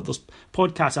support, there's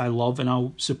podcasts I love and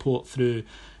I'll support through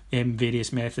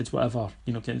various methods, whatever,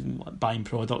 buying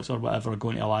products or whatever, or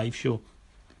going to a live show.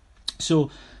 So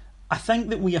I think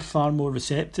that we are far more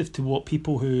receptive to what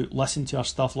people who listen to our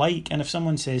stuff like. And if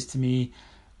someone says to me,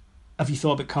 have you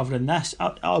thought about covering this,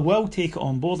 I will take it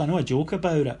on board. I know I joke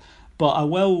about it, but I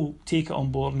will take it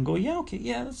on board and go, yeah, okay,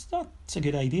 yeah, that's a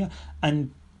good idea.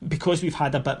 And because we've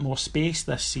had a bit more space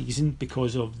this season,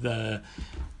 because of the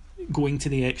going to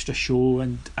the extra show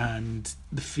and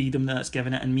the freedom that it's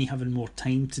given it, and me having more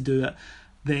time to do it,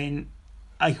 then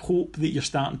I hope that you're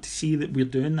starting to see that we're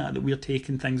doing that we're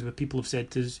taking things where people have said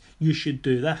to us, you should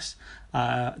do this.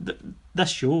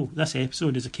 This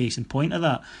episode is a case in point of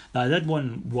that I did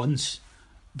one once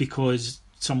because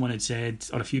someone had said,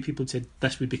 or a few people had said,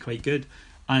 this would be quite good,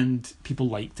 and people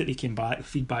liked it, they came back, the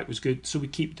feedback was good, so we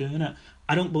keep doing it.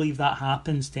 I don't believe that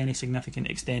happens to any significant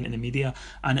extent in the media,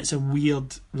 and it's a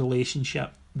weird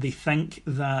relationship. They think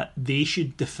that they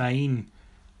should define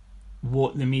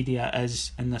what the media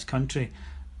is in this country.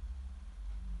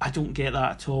 I don't get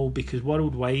that at all, because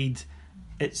worldwide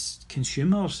it's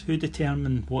consumers who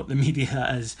determine what the media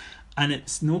is, and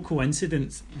it's no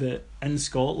coincidence that in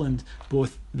Scotland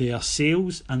both their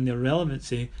sales and their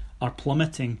relevancy are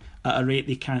plummeting at a rate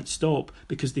they can't stop,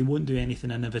 because they won't do anything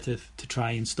innovative to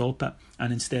try and stop it,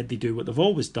 and instead they do what they've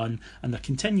always done, and they're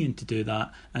continuing to do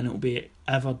that, and it'll be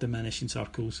ever diminishing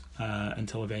circles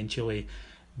until eventually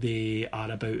they are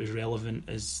about as relevant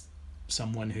as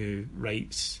someone who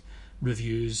writes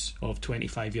reviews of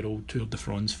 25-year-old Tour de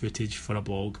France footage for a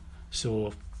blog.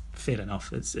 So fair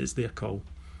enough, it's their call.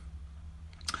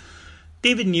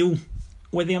 David Neal: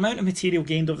 with the amount of material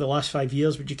gained over the last 5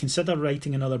 years, would you consider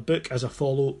writing another book as a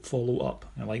follow-up?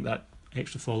 I like that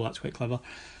extra follow, that's quite clever.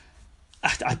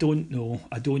 I don't know.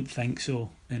 I don't think so,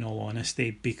 in all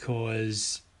honesty,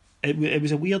 because it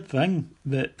was a weird thing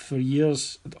that for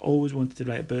years I'd always wanted to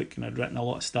write a book, and I'd written a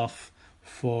lot of stuff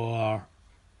for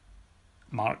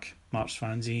Mark's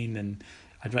fanzine, and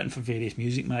I'd written for various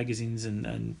music magazines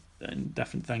and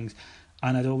different things,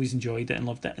 and I'd always enjoyed it and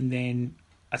loved it. And then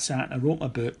I sat and I wrote my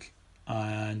book,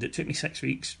 and it took me 6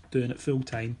 weeks doing it full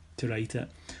time to write it,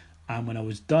 and when I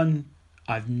was done,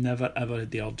 I've never ever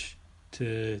had the urge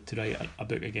to write a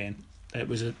book again. It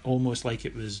was almost like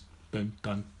it was boom,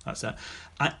 done, that's it.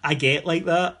 I get like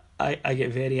that. I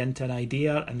get very into an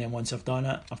idea, and then once I've done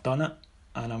it,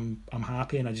 and I'm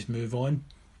happy, and I just move on.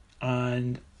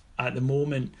 And at the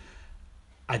moment,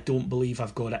 I don't believe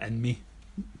I've got it in me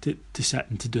to sit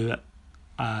and to do it.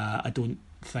 I don't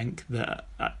think that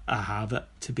I have it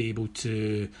to be able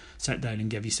to sit down and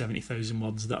give you 70,000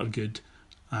 words that are good,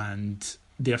 and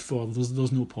therefore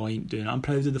there's no point doing it. I'm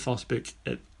proud of the first book.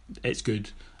 It's good,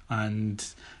 and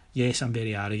yes, I'm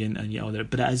very arrogant and all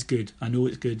that, but it is good. I know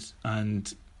it's good,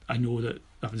 and I know that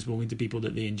I've been spoken to people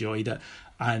that they enjoyed it,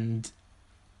 and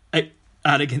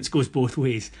arrogance goes both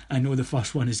ways. I know the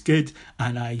first one is good,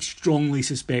 and I strongly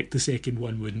suspect the second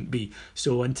one wouldn't be.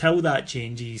 So until that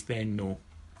changes, then no.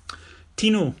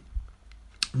 Tino: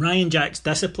 Ryan Jack's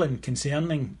discipline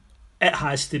concerning. It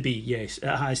has to be, yes,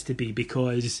 it has to be,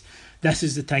 because this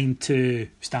is the time to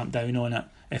stamp down on it,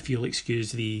 if you'll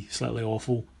excuse the slightly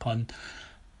awful pun.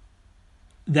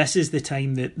 This is the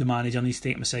time that the manager needs to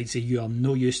take him aside and say, you are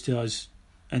no use to us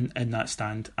in that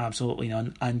stand, absolutely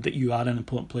none, and that you are an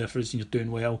important player for us and you're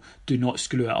doing well. Do not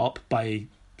screw it up by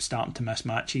starting to miss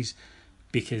matches,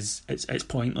 because it's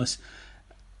pointless.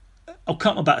 I'll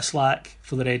cut him a bit of slack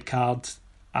for the red card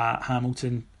at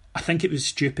Hamilton. I think it was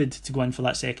stupid to go in for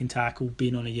that second tackle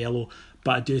being on a yellow,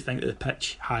 but I do think that the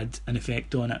pitch had an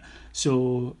effect on it.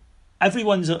 So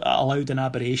everyone's allowed an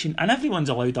aberration, and everyone's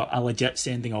allowed a legit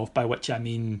sending off, by which I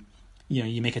mean, you know,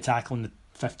 you make a tackle in the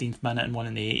 15th minute and one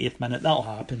in the 80th minute. That'll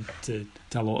happen to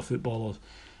a lot of footballers,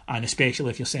 and especially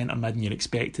if you're centre mid and you're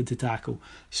expected to tackle.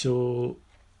 So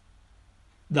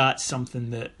that's something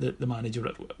that the manager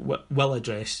will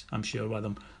address, I'm sure, with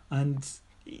him. And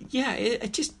yeah,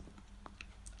 it just,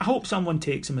 I hope someone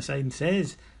takes him aside and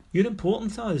says, you're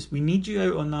important to us, we need you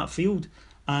out on that field,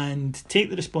 and take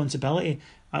the responsibility.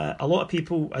 A lot of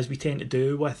people, as we tend to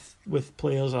do with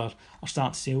players, are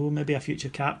starting to say, oh, maybe a future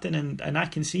captain, and I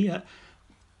can see it.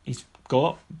 He's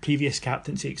got previous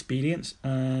captaincy experience,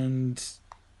 and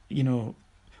you know,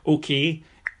 okay,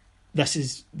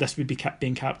 this would be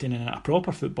being captain in a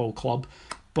proper football club,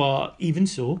 but even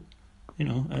so, you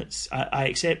know, I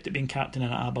accept that being captain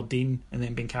in Aberdeen and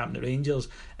then being captain at Rangers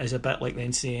is a bit like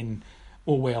then saying,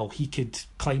 oh well, he could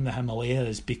climb the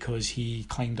Himalayas because he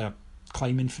climbed a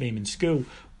climbing frame in school,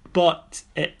 but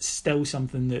it's still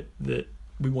something that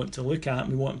we want to look at, and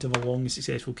we want him to have a long and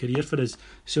successful career for us.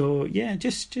 So yeah,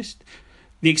 just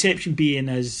the exception being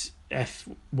is if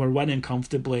we're winning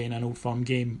comfortably in an Old Firm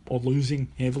game or losing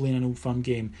heavily in an Old Firm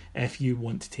game, if you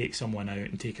want to take someone out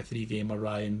and take a 3-gamer,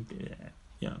 Ryan,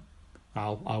 yeah,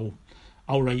 I'll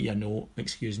write you a note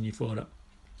excusing you for it.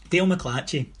 Dale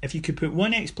McClatchy: if you could put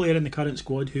one ex-player in the current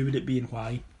squad, who would it be and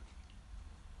why?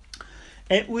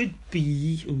 It would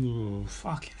be, oh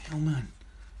fucking hell, man.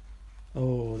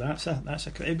 Oh,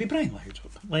 it would be Brian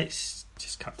Laudrup. Let's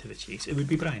just cut to the chase. It would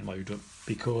be Brian Laudrup,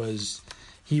 because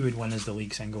he would win us the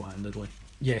league single-handedly.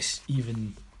 Yes,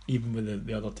 even with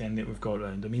the other 10 that we've got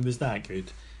around him, he was that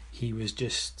good. He was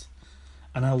just,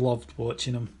 and I loved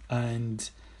watching him. And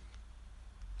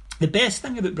the best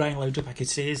thing about Brian Laudrup, I could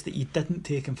say, is that you didn't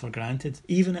take him for granted,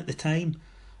 even at the time,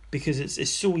 because it's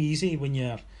so easy when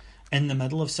you're in the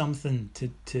middle of something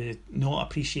to not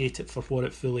appreciate it for what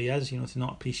it fully is, you know, to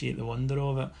not appreciate the wonder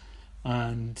of it.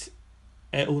 And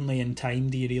only in time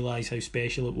do you realise how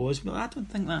special it was. But I don't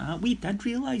think that. We did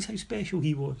realise how special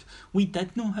he was. We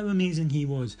did know how amazing he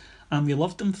was, and we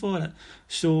loved him for it.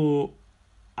 So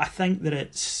I think that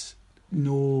it's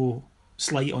no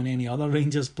slight on any other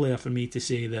Rangers player for me to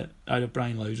say that I'd have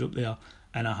Brian Lowes up there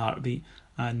in a heartbeat,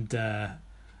 and a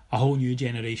whole new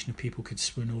generation of people could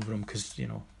swoon over him because, you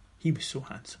know, he was so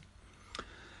handsome.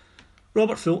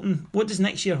 Robert Fulton, what does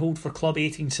next year hold for Club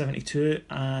 1872,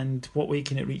 and what way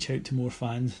can it reach out to more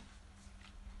fans?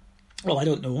 Well, I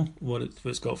don't know what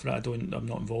it's got for it. I'm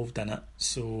not involved in it,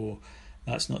 so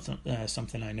that's not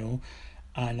something I know.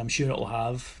 And I'm sure it'll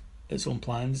have its own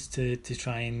plans to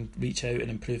try and reach out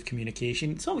and improve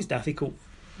communication. It's always difficult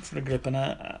for a group, and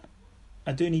I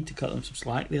do need to cut them some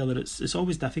slack there. That it's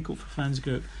always difficult for fans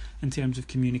group in terms of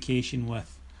communication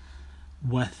with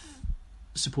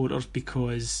supporters,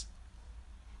 because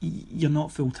you're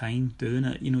not full time doing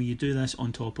it. You know, you do this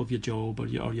on top of your job or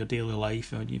your daily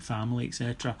life or your family,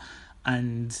 etc.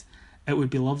 And it would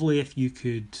be lovely if you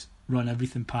could run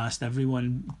everything past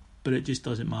everyone, but it just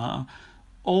doesn't matter.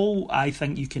 All I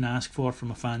think you can ask for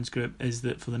from a fans group is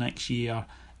that for the next year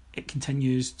it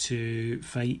continues to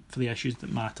fight for the issues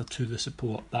that matter to the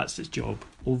support. That's its job,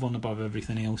 over and above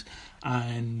everything else,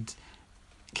 and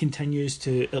continues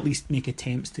to at least make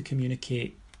attempts to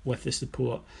communicate with the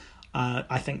support.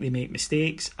 I think they make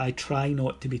mistakes. I try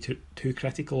not to be too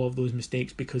critical of those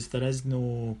mistakes, because there is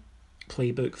no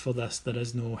playbook for this. There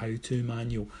is no how-to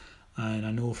manual, and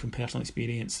I know from personal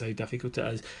experience how difficult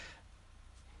it is.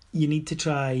 You need to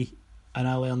try, and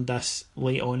I learned this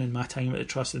late on in my time at the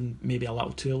Trust, and maybe a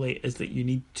little too late, is that you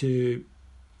need to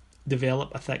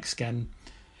develop a thick skin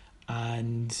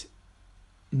and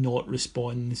not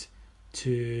respond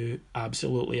to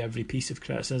absolutely every piece of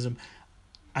criticism,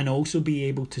 and also be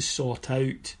able to sort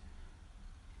out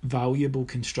valuable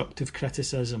constructive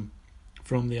criticism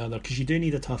from the other, because you do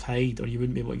need a tough hide or you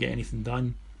wouldn't be able to get anything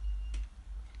done.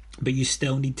 But you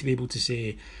still need to be able to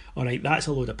say, alright, that's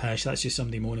a load of pish, that's just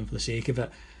somebody moaning for the sake of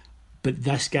it, but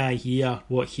this guy here,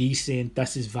 what he's saying,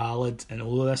 this is valid, and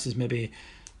although this is maybe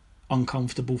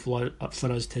uncomfortable for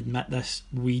us to admit this,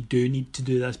 we do need to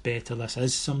do this better. This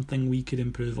is something we could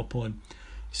improve upon.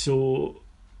 So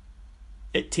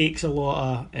it takes a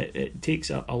lot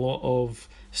of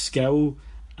skill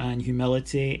and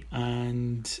humility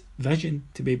and vision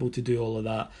to be able to do all of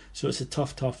that. So it's a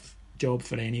tough job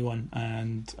for anyone,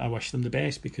 and I wish them the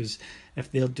best, because if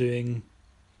they're doing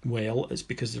well, it's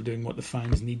because they're doing what the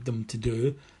fans need them to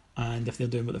do, and if they're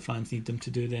doing what the fans need them to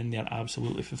do, then they're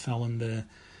absolutely fulfilling the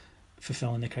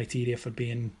criteria for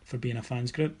being a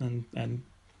fans group, and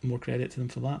more credit to them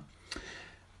for that.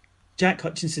 Jack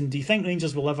Hutchinson, do you think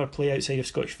Rangers will ever play outside of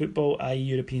Scottish football, i.e.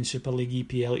 European Super League,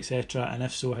 EPL, etc., and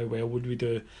if so, how well would we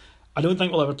do? I don't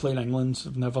think we'll ever play in England.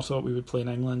 I've never thought we would play in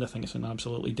England. I think it's an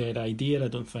absolutely dead idea. I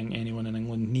don't think anyone in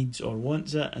England needs or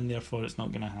wants it, and therefore it's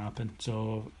not going to happen.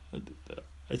 So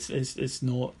it's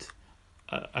not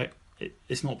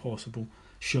possible,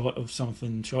 short of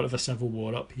a civil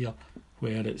war up here,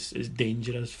 where it's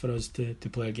dangerous for us to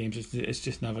play our games. It's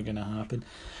just never going to happen.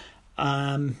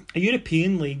 A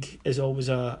European League is always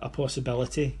a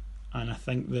possibility, and I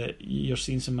think that you're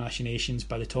seeing some machinations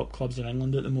by the top clubs in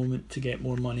England at the moment to get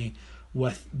more money,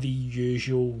 with the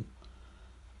usual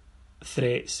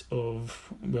threats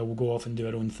of, well, we'll go off and do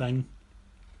our own thing.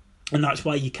 And that's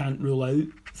why you can't rule out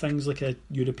things like a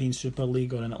European Super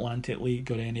League or an Atlantic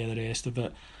League or any of the rest of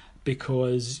it,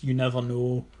 because you never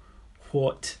know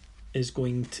what is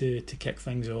going to kick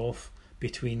things off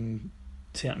between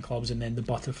certain clubs, and then the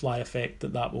butterfly effect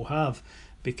that will have.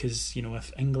 Because, you know,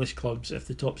 if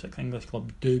the top 6 English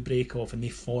clubs do break off and they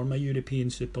form a European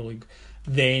Super League,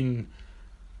 then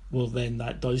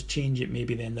that does change it.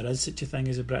 Maybe then there is such a thing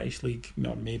as a British League,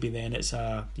 or maybe then it's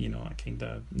a kind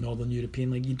of Northern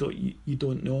European League. You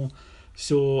don't know.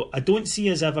 So I don't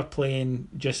see us ever playing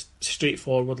just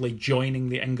straightforwardly joining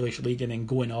the English League and then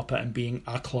going up it and being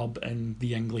a club in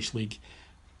the English League.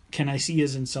 Can I see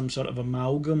us in some sort of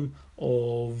amalgam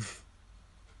of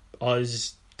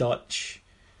us, Dutch,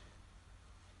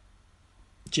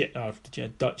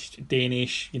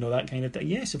 Danish, that kind of thing?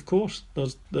 Yes, of course.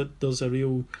 There's a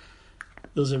real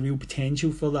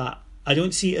potential for that. I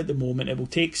don't see it at the moment. It will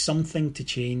take something to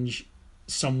change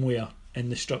somewhere in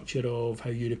the structure of how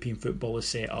European football is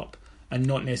set up, and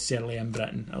not necessarily in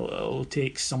Britain. It'll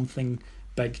take something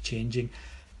big changing.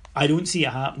 I don't see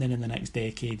it happening in the next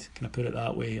decade, can I put it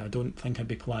that way? I don't think I'd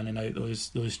be planning out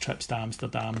those trips to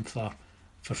Amsterdam for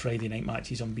Friday night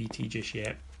matches on BT just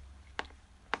yet.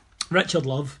 Richard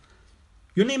Love,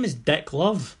 your name is Dick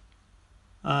Love.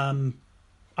 I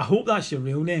hope that's your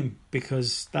real name,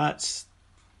 because that's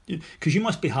because you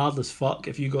must be hard as fuck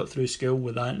if you got through school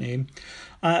with that name.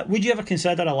 Would you ever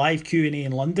consider a live Q&A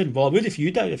in London? Well, I would if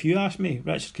you asked me,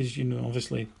 Richard, because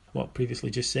obviously what I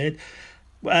previously just said.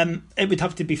 It would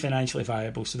have to be financially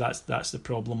viable, so that's the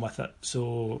problem with it.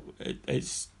 So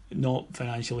it's not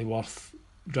financially worth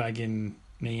dragging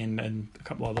me and a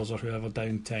couple of others or whoever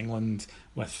down to England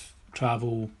with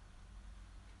travel,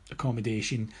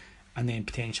 accommodation, and then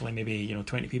potentially maybe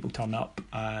 20 people turn up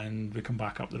and we come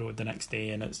back up the road the next day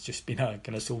and it's just been a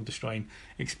kind of soul destroying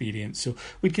experience. So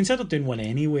we'd consider doing one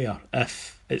anywhere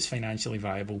if it's financially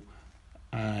viable,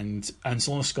 and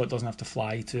so long as Scott doesn't have to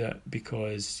fly to it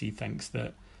because he thinks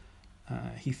that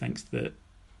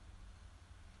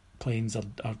planes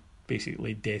are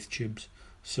basically death tubes.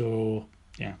 So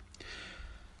yeah.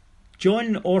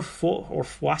 John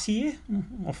Orfoisier,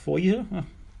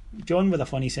 John with a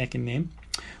funny second name.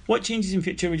 What changes in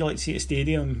future would you like to see at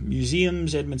stadium?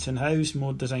 Museums, Edmondson House,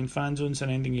 more designed fan zones,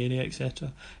 surrounding area,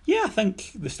 etc. Yeah, I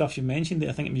think the stuff you mentioned,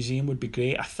 I think a museum would be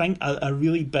great. I think a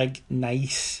really big,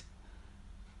 nice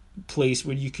place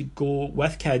where you could go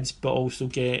with kids but also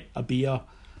get a beer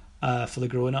for the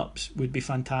grown-ups would be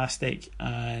fantastic.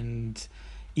 And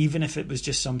even if it was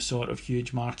just some sort of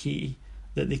huge marquee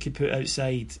that they could put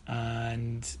outside,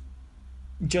 and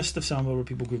just if somewhere where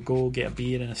people could go get a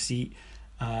beer and a seat,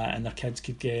 and their kids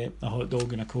could get a hot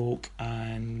dog and a Coke,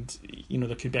 and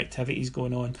there could be activities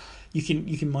going on. You can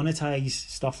monetize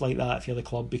stuff like that if you're the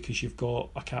club, because you've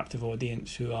got a captive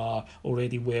audience who are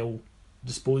already well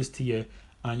disposed to you,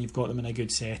 and you've got them in a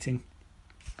good setting.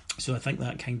 So I think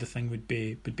that kind of thing would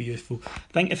be useful.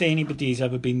 I think if anybody's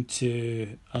ever been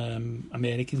to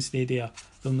American stadia,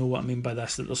 they'll know what I mean by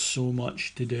this, that there's so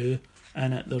much to do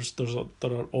in it.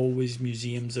 There are always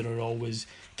museums, there are always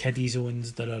kiddie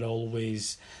zones, there are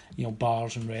always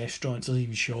bars and restaurants, there's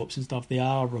even shops and stuff. They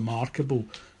are remarkable.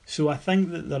 So I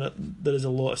think that there is a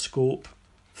lot of scope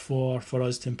for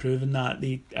us to improve in that.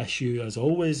 The issue, as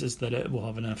always, is that it will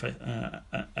have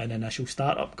an initial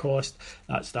startup cost.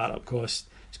 That startup cost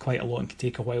is quite a lot and can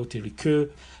take a while to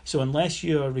recoup. So unless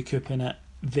you're recouping it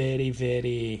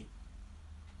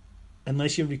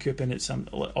unless you're recouping it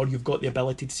or you've got the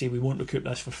ability to say we won't recoup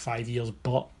this for 5 years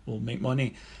but we'll make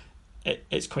money,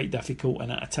 it's quite difficult. And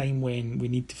at a time when we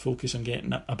need to focus on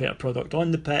getting a better product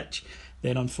on the pitch,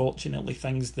 then unfortunately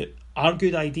things that are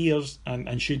good ideas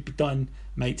and should be done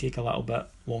might take a little bit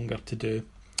longer to do.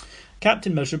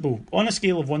 Captain Miserable, on a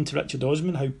scale of 1 to Richard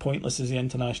Osman, how pointless is the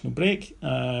international break?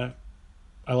 I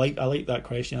like that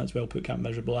question. That's well put, Captain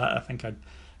Miserable. I think I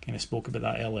kind of spoke about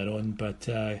that earlier on, but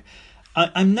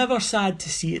I'm never sad to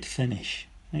see it finish.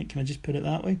 Right, can I just put it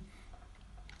that way?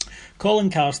 Colin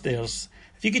Carstairs,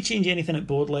 if you could change anything at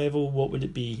board level, what would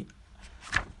it be?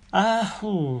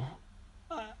 I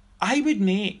would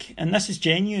make, and this is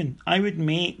genuine, I would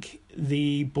make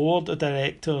the board of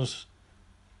directors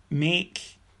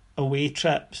make away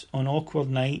trips on awkward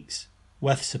nights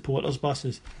with supporters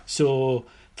buses. So,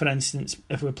 for instance,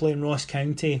 if we're playing Ross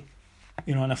County,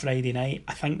 on a Friday night,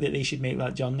 I think that they should make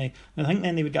that journey. And I think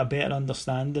then they would get a better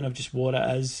understanding of just what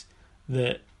it is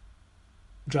that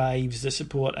drives the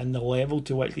support and the level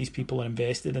to which these people are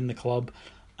invested in the club.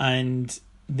 And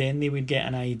then they would get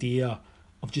an idea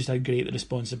of just how great the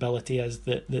responsibility is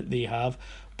that they have.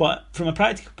 But from a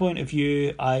practical point of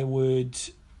view, I would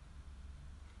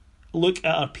look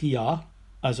at our PR,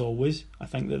 as always. I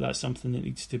think that that's something that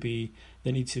needs to be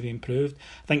improved.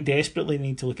 I think desperately they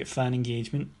need to look at fan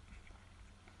engagement,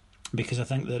 because I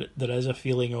think that there is a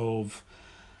feeling of,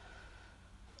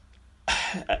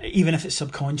 even if it's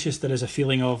subconscious, there is a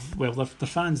feeling of, well, the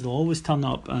fans, they'll always turn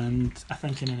up, and I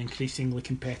think in an increasingly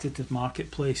competitive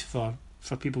marketplace for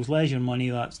people's leisure money,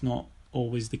 that's not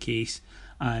always the case.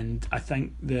 And I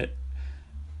think that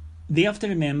they have to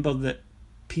remember that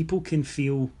people can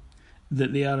feel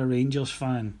that they are a Rangers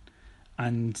fan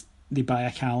and they buy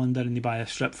a calendar and they buy a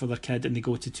strip for their kid and they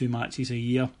go to 2 matches a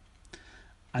year,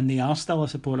 and they are still a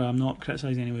supporter. I'm not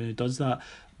criticising anyone who does that,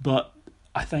 but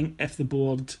I think if the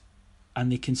board,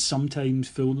 and they can sometimes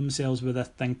fool themselves with this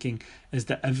thinking, is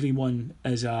that everyone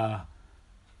is a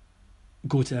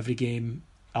go to every game,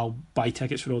 I'll buy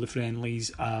tickets for all the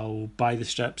friendlies, I'll buy the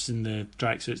strips and the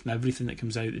tracksuits and everything that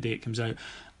comes out the day it comes out.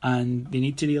 And they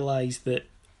need to realise that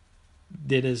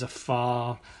there is a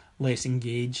far less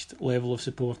engaged level of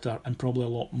supporter and probably a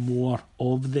lot more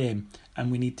of them,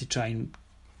 and we need to try and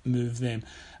move them.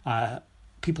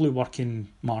 People who work in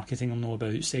marketing will know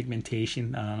about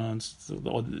segmentation.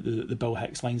 The Bill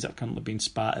Hicks lines that are currently being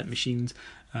spat at machines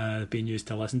being used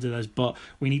to listen to this, but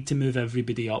we need to move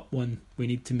everybody up one. We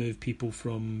need to move people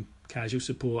from casual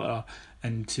supporter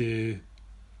into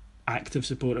active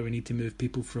supporter. We need to move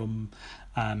people from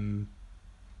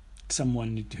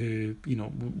someone who, you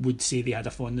know, would say they had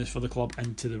a fondness for the club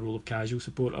into the role of casual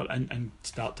supporter and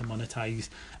start to monetise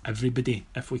everybody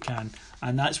if we can.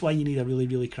 And that's why you need a really,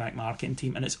 really crack marketing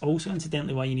team. And it's also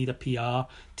incidentally why you need a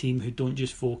PR team who don't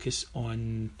just focus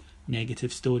on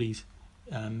negative stories.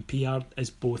 PR is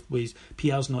both ways.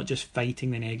 PR is not just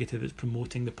fighting the negative, it's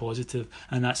promoting the positive,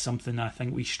 and that's something I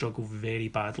think we struggle very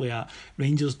badly at.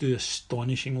 Rangers do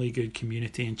astonishingly good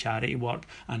community and charity work,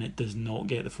 and it does not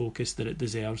get the focus that it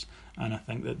deserves, and I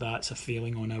think that that's a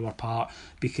failing on our part,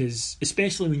 because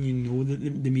especially when you know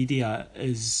that the media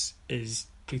is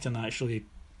preternaturally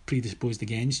predisposed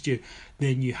against you,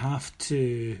 then you have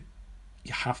to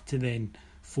then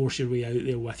force your way out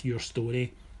there with your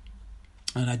story.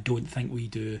 And I don't think we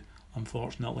do,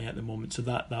 unfortunately, at the moment. So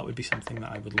that would be something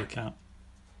that I would look at.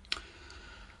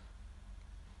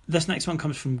 This next one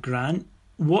comes from Grant.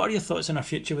 What are your thoughts on our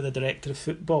future with the director of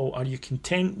football? Are you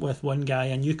content with one guy,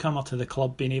 a newcomer to the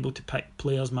club, being able to pick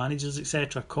players, managers,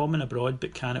 etc., common abroad,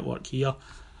 but can it work here?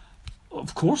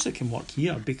 Of course it can work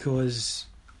here, because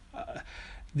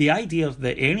the idea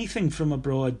that anything from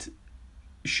abroad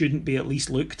shouldn't be at least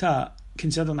looked at,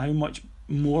 considering how much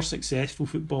more successful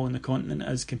football in the continent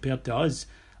is compared to us,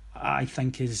 I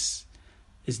think is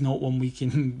not one we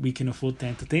can afford to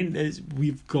entertain.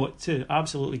 We've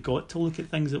absolutely got to look at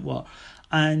things that work.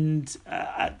 And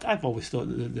I've always thought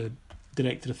that the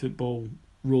director of football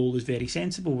role is very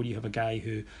sensible, where you have a guy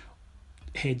who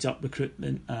heads up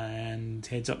recruitment and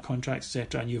heads up contracts,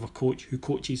 etc., and you have a coach who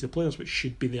coaches the players, which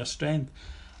should be their strength.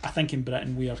 I think in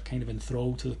Britain we are kind of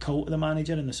enthralled to the cult of the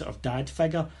manager and the sort of dad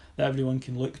figure that everyone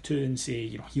can look to and say,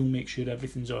 you know, he'll make sure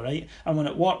everything's alright. And when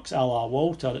it works, a la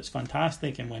Walter, it's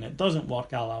fantastic. And when it doesn't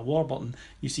work, a la Warburton,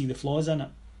 you see the flaws in it.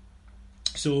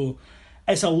 So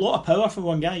it's a lot of power for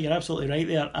one guy. You're absolutely right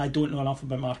there. I don't know enough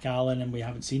about Mark Allen, and we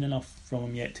haven't seen enough from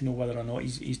him yet to know whether or not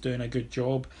he's doing a good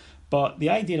job. But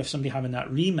the idea of somebody having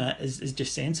that remit is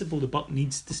just sensible. The buck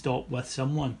needs to stop with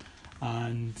someone.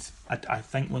 And I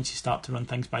think once you start to run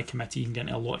things by committee, you can get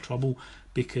into a lot of trouble,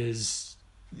 because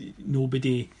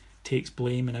nobody takes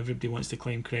blame and everybody wants to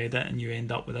claim credit, and you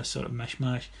end up with this sort of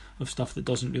mishmash of stuff that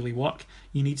doesn't really work.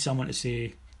 You need someone to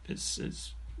say,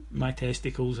 it's my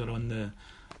testicles are on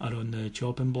the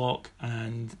chopping block,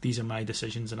 and these are my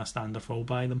decisions and I stand or fall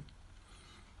by them.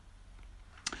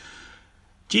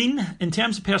 Gene, in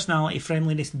terms of personality,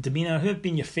 friendliness and demeanour, who have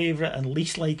been your favourite and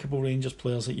least likeable Rangers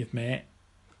players that you've met?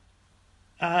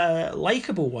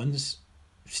 Likeable ones,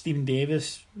 Stephen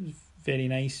Davis, very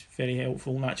nice, very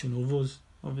helpful. Nacho Novo's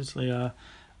obviously a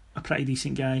pretty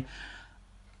decent guy.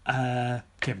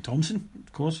 Kevin Thompson,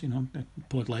 of course, you know,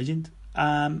 pod legend.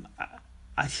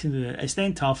 It's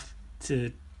then tough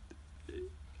to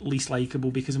least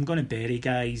likeable, because I'm going to bury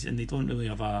guys and they don't really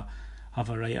have a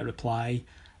right to reply.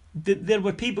 There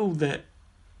were people that,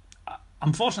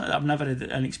 unfortunately, I've never had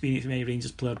an experience with any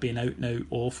Rangers player being out and out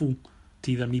awful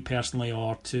to either me personally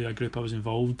or to a group I was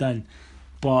involved in,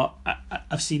 but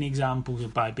I've seen examples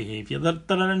of bad behaviour.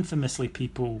 There are infamously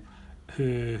people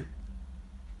who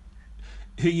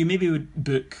you maybe would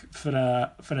book for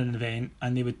an event,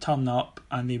 and they would turn up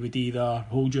and they would either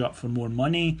hold you up for more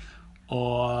money,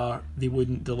 or they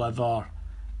wouldn't deliver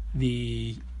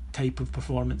the type of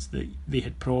performance that they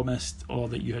had promised or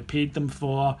that you had paid them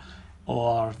for,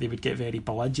 or they would get very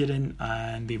belligerent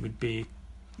and they would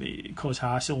cause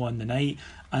hassle on the night.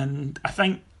 And I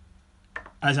think,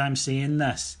 as I'm saying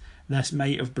this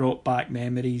might have brought back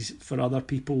memories for other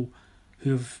people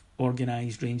who've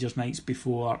organised Rangers nights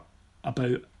before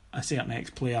about a certain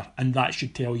ex-player, and that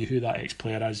should tell you who that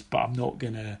ex-player is. But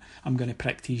I'm gonna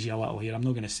prick tease you a little here. I'm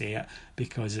not gonna say it,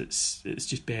 because it's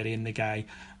just burying the guy,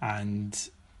 and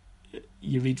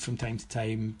you read from time to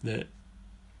time that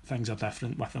things are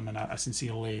different with him, and I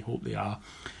sincerely hope they are.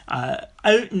 Out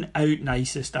and out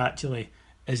nicest actually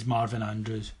is Marvin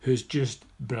Andrews, who's just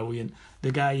brilliant.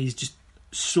 The guy is just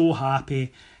so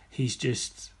happy. He's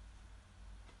just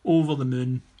over the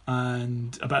moon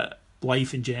and about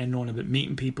life in general and about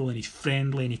meeting people, and he's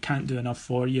friendly and he can't do enough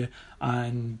for you.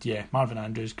 And yeah, Marvin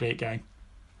Andrews, great guy.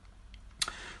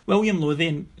 William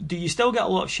Lothian, do you still get a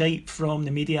lot of shite from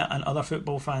the media and other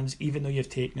football fans even though you've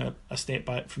taken a step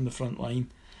back from the front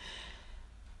line?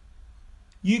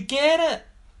 You get it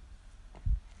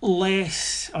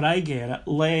less, or I get it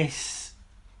less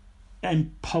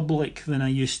in public than I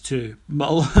used to. But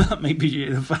a lot of that might be due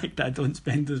to the fact that I don't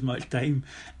spend as much time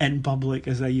in public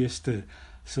as I used to.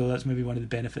 So that's maybe one of the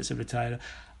benefits of retiring.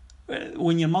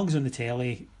 When your mug's on the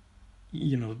telly,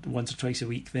 you know, once or twice a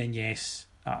week, then yes,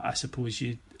 I suppose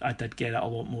I did get it a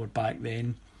lot more back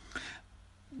then.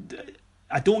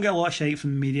 I don't get a lot of shite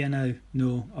from the media now.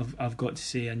 No, I've got to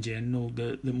say in general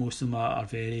that most of them are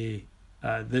very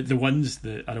the ones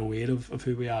that are aware of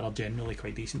who we are generally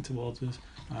quite decent towards us.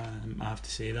 I have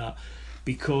to say that,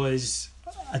 because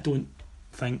I don't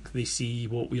think they see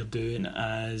what we're doing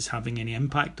as having any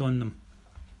impact on them.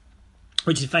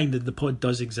 Which is fine, that the pod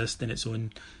does exist in its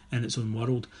own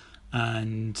world,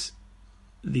 and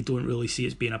they don't really see it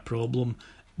as being a problem.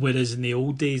 Whereas in the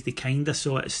old days, they kind of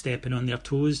saw it as stepping on their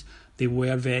toes. They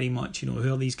were very much,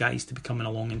 who are these guys to be coming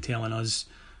along and telling us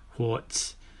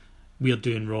what we're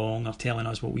doing wrong, or telling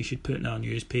us what we should put in our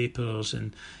newspapers.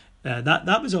 And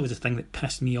that was always a thing that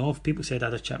pissed me off. People said I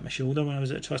had a chip on my shoulder when I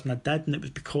was at Trust, and I did, and it was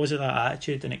because of that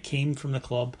attitude, and it came from the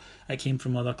club, it came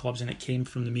from other clubs, and it came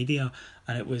from the media.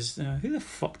 And it was, who the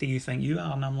fuck do you think you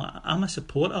are? And I'm like, I'm a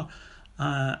supporter.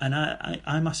 And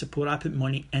I'm a supporter. I put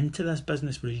money into this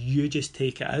business, where you just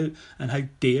take it out. And how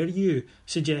dare you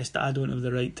suggest that I don't have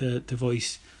the right to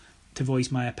voice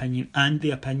my opinion, and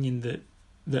the opinion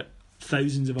that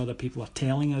thousands of other people are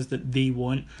telling us that they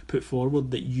want put forward,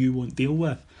 that you won't deal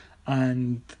with.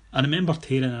 And I remember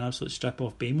tearing an absolute strip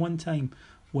off Bain one time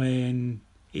when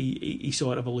he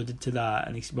sort of alluded to that,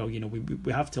 and he said, well,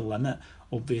 we have to limit,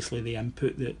 obviously, the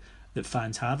input that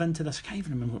fans have into this. I can't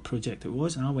even remember what project it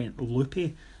was, and I went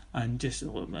loopy and just,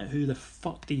 who the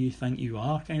fuck do you think you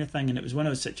are, kind of thing. And it was one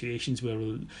of those situations where,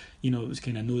 it was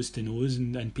kind of nose to nose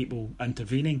and people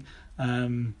intervening.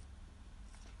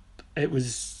 It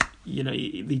was,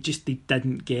 they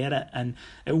didn't get it, and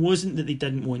it wasn't that they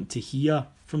didn't want to hear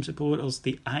from supporters,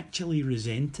 they actually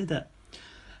resented it.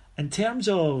 In terms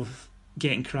of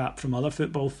getting crap from other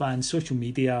football fans, social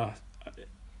media,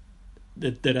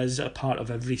 there is a part of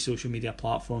every social media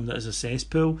platform that is a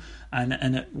cesspool, and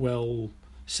it will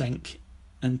sink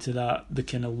into the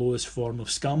kind of lowest form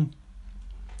of scum,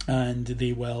 and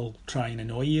they will try and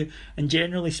annoy you. And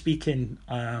generally speaking,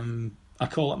 I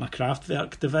call it my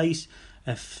Kraftwerk device.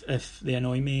 If they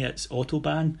annoy me, it's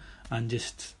autoban, and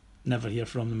just never hear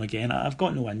from them again. I've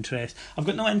got no interest. I've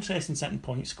got no interest in sitting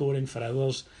point scoring for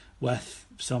hours with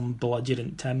some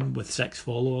belligerent Tim with 6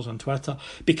 followers on Twitter,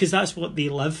 because that's what they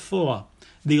live for.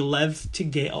 They live to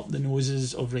get up the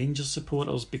noses of Rangers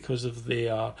supporters because of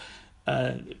their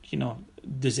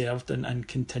deserved and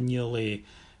continually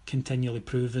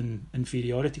proven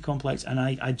inferiority complex, and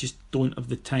I just don't have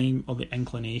the time or the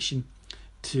inclination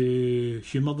to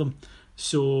humour them.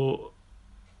 So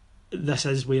this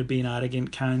is where being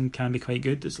arrogant can be quite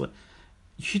good. It's like,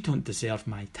 you don't deserve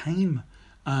my time,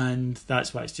 and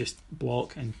that's why it's just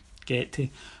block and get to,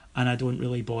 and I don't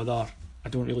really bother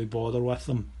with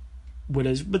them.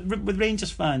 Whereas with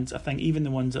Rangers fans, I think even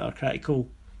the ones that are critical,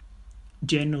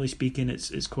 generally speaking,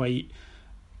 it's quite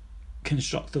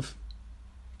constructive,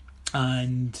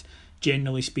 and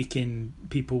generally speaking,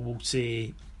 people will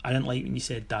say, I didn't like when you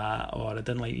said that, or I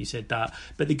didn't like when you said that.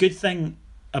 But the good thing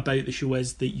about the show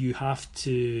is that you have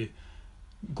to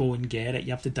go and get it.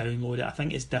 You have to download it. I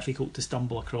think it's difficult to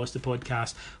stumble across the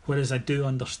podcast, whereas I do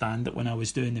understand that when I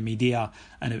was doing the media,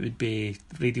 and it would be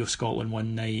Radio Scotland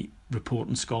one night,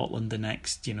 reporting Scotland the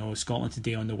next, Scotland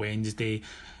Today on the Wednesday,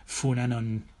 phone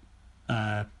in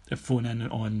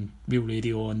on Real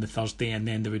Radio on the Thursday, and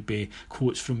then there would be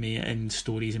quotes from me in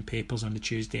stories and papers on the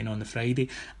Tuesday and on the Friday.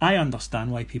 I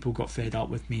understand why people got fed up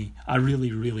with me. I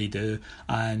really, really do.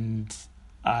 And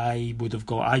I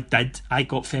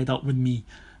got fed up with me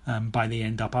by the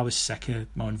end up. I was sick of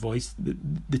my own voice.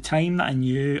 The time that I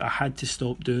knew I had to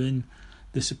stop doing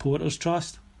the Supporters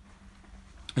Trust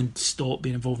and stop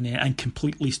being involved in it, and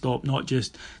completely stop, not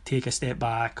just take a step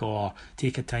back or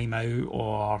take a time out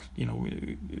or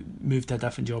move to a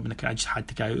different job, and I just had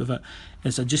to get out of it,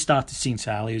 is I just started seeing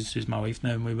Sally, who's my wife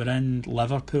now, and we were in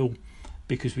Liverpool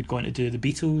because we'd gone to do the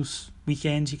Beatles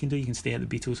weekends. You can stay at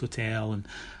the Beatles Hotel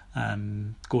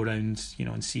and go around,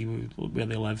 and see where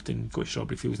they lived, and go to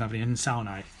Strawberry Fields and everything. And Sal and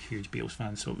I are huge Beatles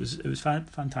fans, so it was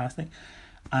fantastic.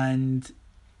 And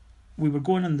we were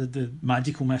going on the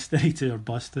Magical Mystery Tour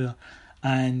bus tour,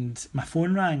 and my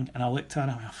phone rang, and I looked at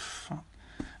it and I went, oh, fuck.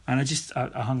 And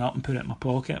I hung up and put it in my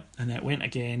pocket, and then it went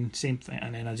again, same thing,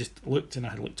 and then I just looked, and I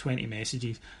had like 20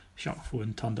 messages. Shut my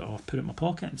phone, turned it off, put it in my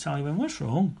pocket, and Sally went, what's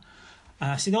wrong?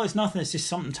 And I said, no, it's nothing, it's just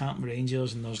something's happened with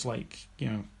Rangers, and there's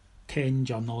 10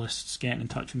 journalists getting in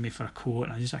touch with me for a quote,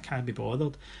 and I can't be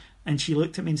bothered. And she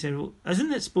looked at me and said, well,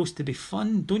 isn't it supposed to be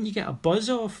fun? Don't you get a buzz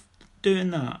off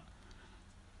doing that?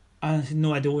 And I said,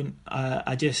 no, I don't.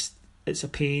 It's a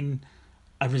pain.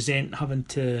 I resent having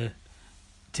to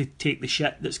take the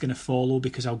shit that's going to follow,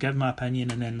 because I'll give my opinion,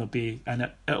 and then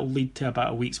it'll lead to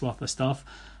about a week's worth of stuff.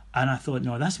 And I thought,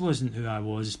 no, this wasn't who I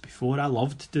was before. I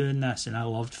loved doing this and I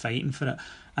loved fighting for it.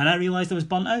 And I realised I was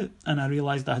burnt out, and I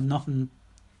realised I had nothing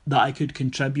that I could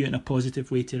contribute in a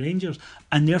positive way to Rangers.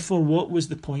 And therefore, what was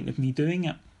the point of me doing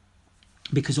it?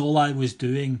 Because all I was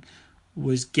doing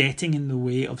was getting in the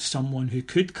way of someone who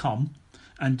could come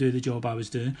and do the job I was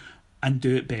doing and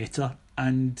do it better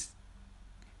and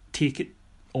take it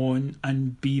on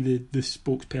and be the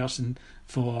spokesperson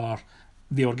for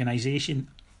the organisation.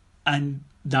 And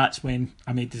that's when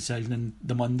I made the decision. And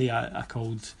the Monday I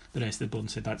called the rest of the board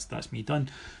and said, that's me done.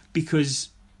 Because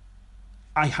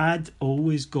I had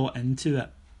always got into it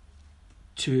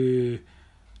to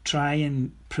try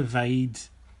and provide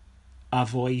a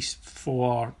voice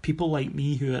for people like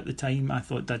me who at the time I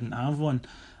thought didn't have one.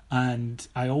 And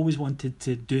I always wanted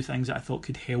to do things that I thought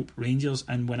could help Rangers.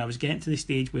 And when I was getting to the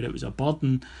stage where it was a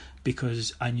burden,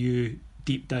 because I knew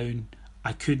deep down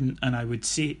I couldn't, and I would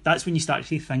say, that's when you start to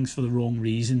say things for the wrong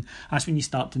reason. That's when you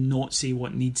start to not say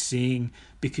what needs saying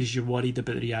because you're worried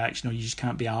about the reaction, or you just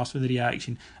can't be arsed with the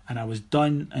reaction. And I was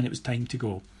done, and it was time to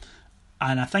go.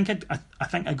 And I think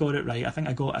I got it right. I think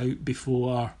I got out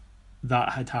before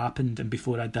that had happened, and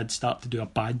before I did start to do a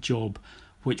bad job,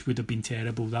 which would have been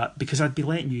terrible. That because I'd be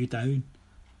letting you down.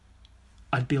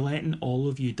 I'd be letting all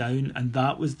of you down, and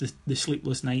that was the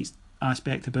sleepless nights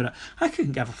aspect about it. I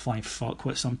couldn't give a flying fuck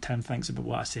what some Tim thinks about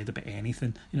what I said about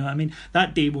anything. You know what I mean?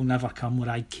 That day will never come where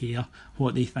I care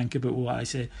what they think about what I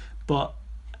say. But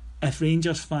if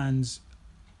Rangers fans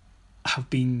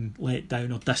have been let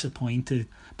down or disappointed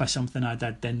by something I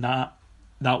did, then that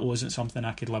wasn't something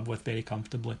I could live with very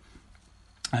comfortably.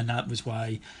 And that was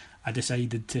why I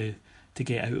decided to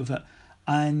get out of it.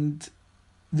 And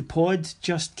the pod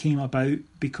just came about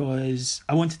because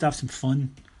I wanted to have some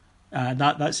fun.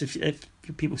 That's if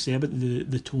people say about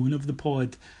the tone of the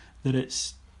pod, that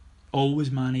it's always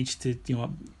managed to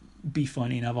be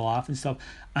funny and have a laugh and stuff.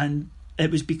 And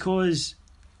it was because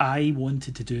I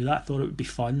wanted to do that. I thought it would be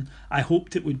fun. I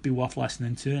hoped it would be worth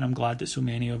listening to, and I'm glad that so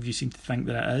many of you seem to think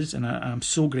that it is. And I'm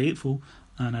so grateful,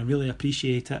 and I really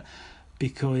appreciate it,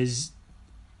 because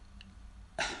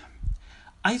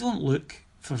I don't look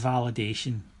for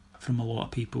validation from a lot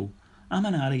of people. I'm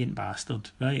an arrogant bastard,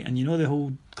 right? And you know the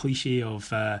whole cliche of,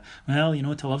 to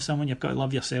love someone, you've got to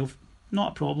love yourself.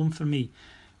 Not a problem for me.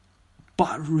 But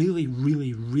I really,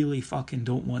 really, really fucking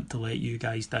don't want to let you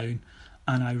guys down.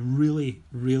 And I really,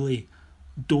 really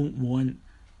don't want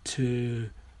to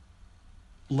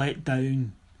let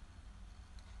down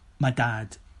my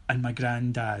dad and my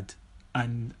granddad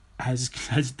and his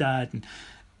dad and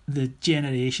the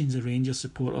generations of Rangers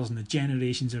supporters and the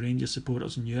generations of Rangers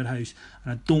supporters in your house.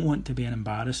 And I don't want to be an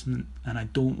embarrassment, and I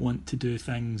don't want to do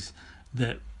things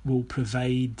that will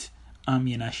provide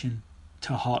ammunition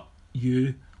to hurt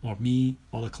you or me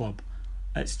or the club.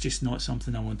 It's just not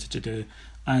something I wanted to do.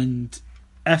 And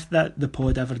if the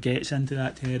pod ever gets into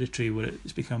that territory where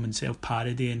it's becoming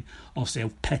self-parodying or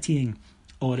self-pitying,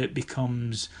 or it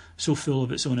becomes so full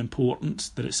of its own importance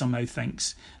that it somehow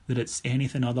thinks that it's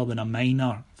anything other than a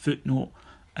minor footnote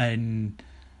in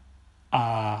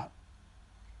a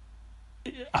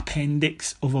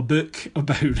appendix of a book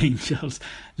about Rangers,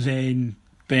 then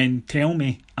tell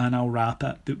me and I'll wrap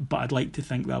it. But I'd like to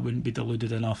think that I wouldn't be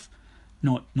deluded enough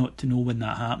not to know when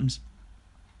that happens.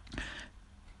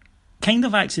 Kind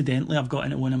of accidentally, I've got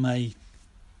into one of my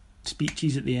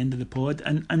speeches at the end of the pod,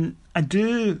 and I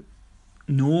do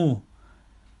know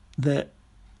that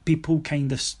people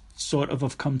kind of sort of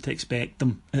have come to expect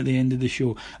them at the end of the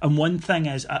show. And one thing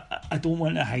is, I don't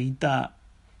want to hide that,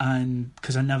 and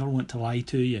because I never want to lie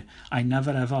to you. I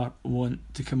never ever want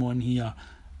to come on here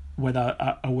with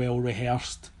a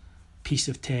well-rehearsed piece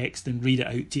of text and read it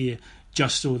out to you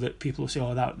just so that people will say,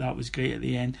 oh, that was great at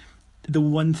the end. The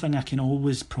one thing I can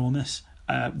always promise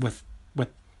with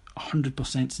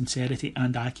 100% sincerity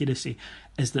and accuracy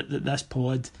is that this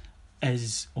pod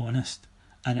is honest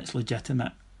and it's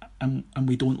legitimate, and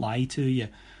we don't lie to you.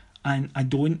 And I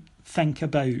don't think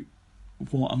about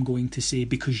what I'm going to say,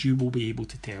 because you will be able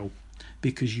to tell,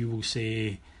 because you will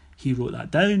say he wrote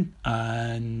that down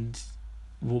and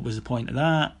what was the point of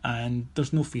that, and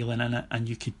there's no feeling in it, and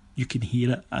you can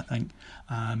hear it. I think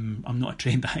I'm not a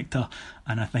trained actor,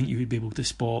 and I think you would be able to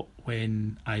spot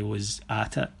when I was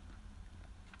at it.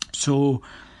 So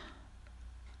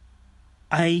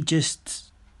I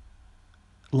just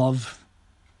love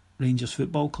Rangers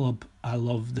Football Club. I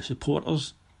love the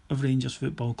supporters of Rangers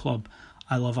Football Club.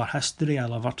 I love our history, I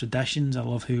love our traditions, I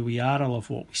love who we are, I love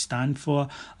what we stand for,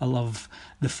 I love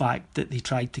the fact that they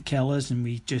tried to kill us and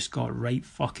we just got right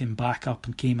fucking back up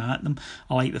and came at them.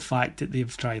 I like the fact that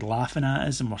they've tried laughing at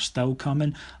us and we're still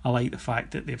coming. I like the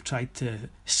fact that they've tried to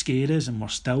scare us and we're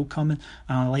still coming.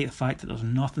 And I like the fact that there's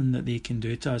nothing that they can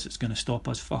do to us that's going to stop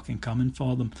us fucking coming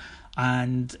for them.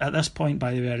 And at this point,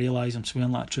 by the way, I realise I'm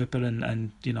swearing like a trooper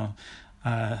and you know,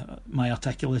 my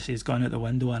articulacy has gone out the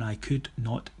window and I could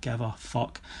not give a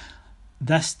fuck.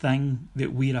 This thing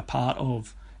that we're a part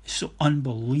of is so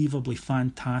unbelievably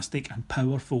fantastic and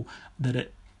powerful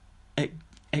that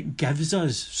it gives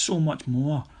us so much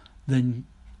more than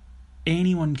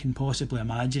anyone can possibly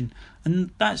imagine. And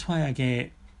that's why I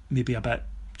get maybe a bit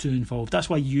too involved.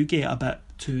 That's why you get a bit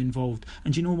too involved.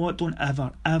 And you know what? Don't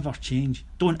ever change.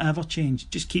 Don't ever change.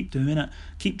 Just keep doing it.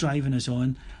 Keep driving us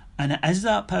on. And it is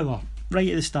that power. Right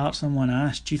at the start, someone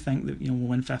asked, do you think that we'll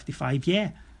win 55?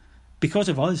 Yeah, because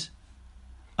of us.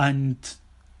 And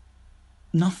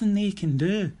nothing they can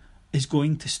do is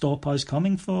going to stop us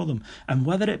coming for them. And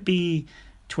whether it be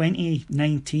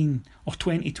 2019 or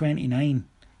 2029,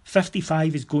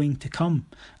 55 is going to come.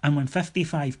 And when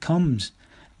 55 comes,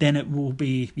 then it will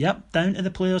be, down to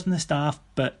the players and the staff,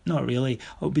 but not really. It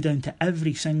will be down to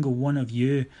every single one of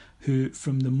you who,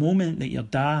 from the moment that your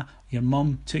dad, your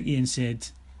mum took you and said,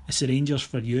 it's the Rangers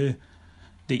for you,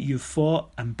 that you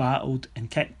fought and battled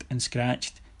and kicked and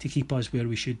scratched to keep us where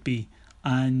we should be.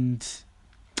 And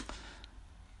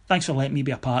thanks for letting me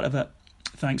be a part of it.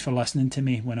 Thanks for listening to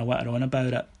me when I witter on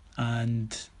about it.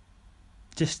 And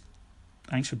just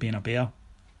thanks for being a bear.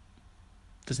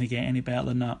 Doesn't get any better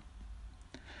than that.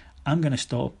 I'm going to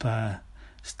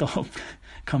stop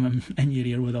coming in your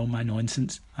ear with all my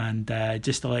nonsense. And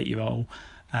just to let you all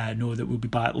know that we'll be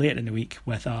back later in the week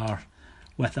with our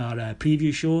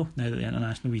preview show now that the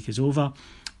International Week is over.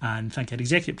 And thank our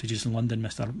executive producer in London,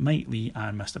 Mr. Mike Lee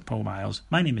and Mr. Paul Miles.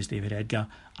 My name is David Edgar.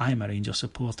 I am a Rangers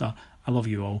supporter. I love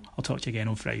you all. I'll talk to you again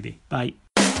on Friday. Bye.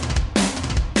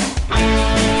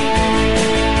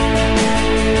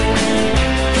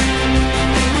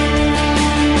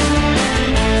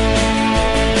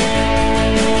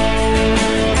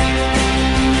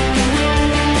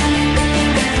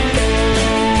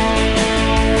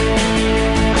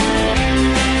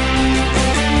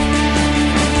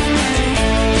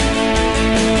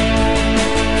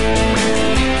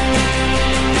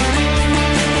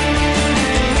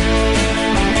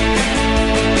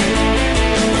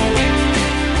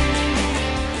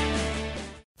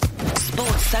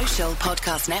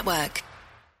 Podcast Network.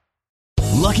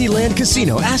 Lucky Land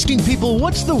Casino, asking people,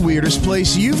 what's the weirdest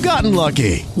place you've gotten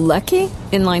lucky? Lucky?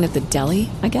 In line at the deli,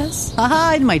 I guess?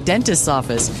 Aha, in my dentist's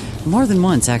office. More than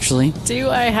once, actually. Do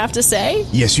I have to say?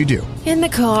 Yes, you do. In the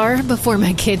car before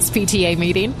my kids' PTA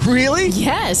meeting. Really?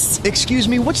 Yes. Excuse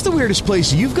me, what's the weirdest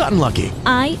place you've gotten lucky?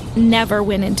 I never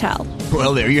win and tell.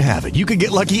 Well, there you have it. You can get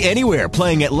lucky anywhere,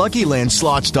 playing at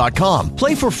LuckyLandSlots.com.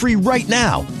 Play for free right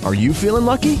now. Are you feeling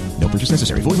lucky? No purchase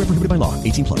necessary. Void where prohibited by law.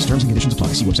 18+. Terms and conditions apply.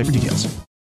 See website for details.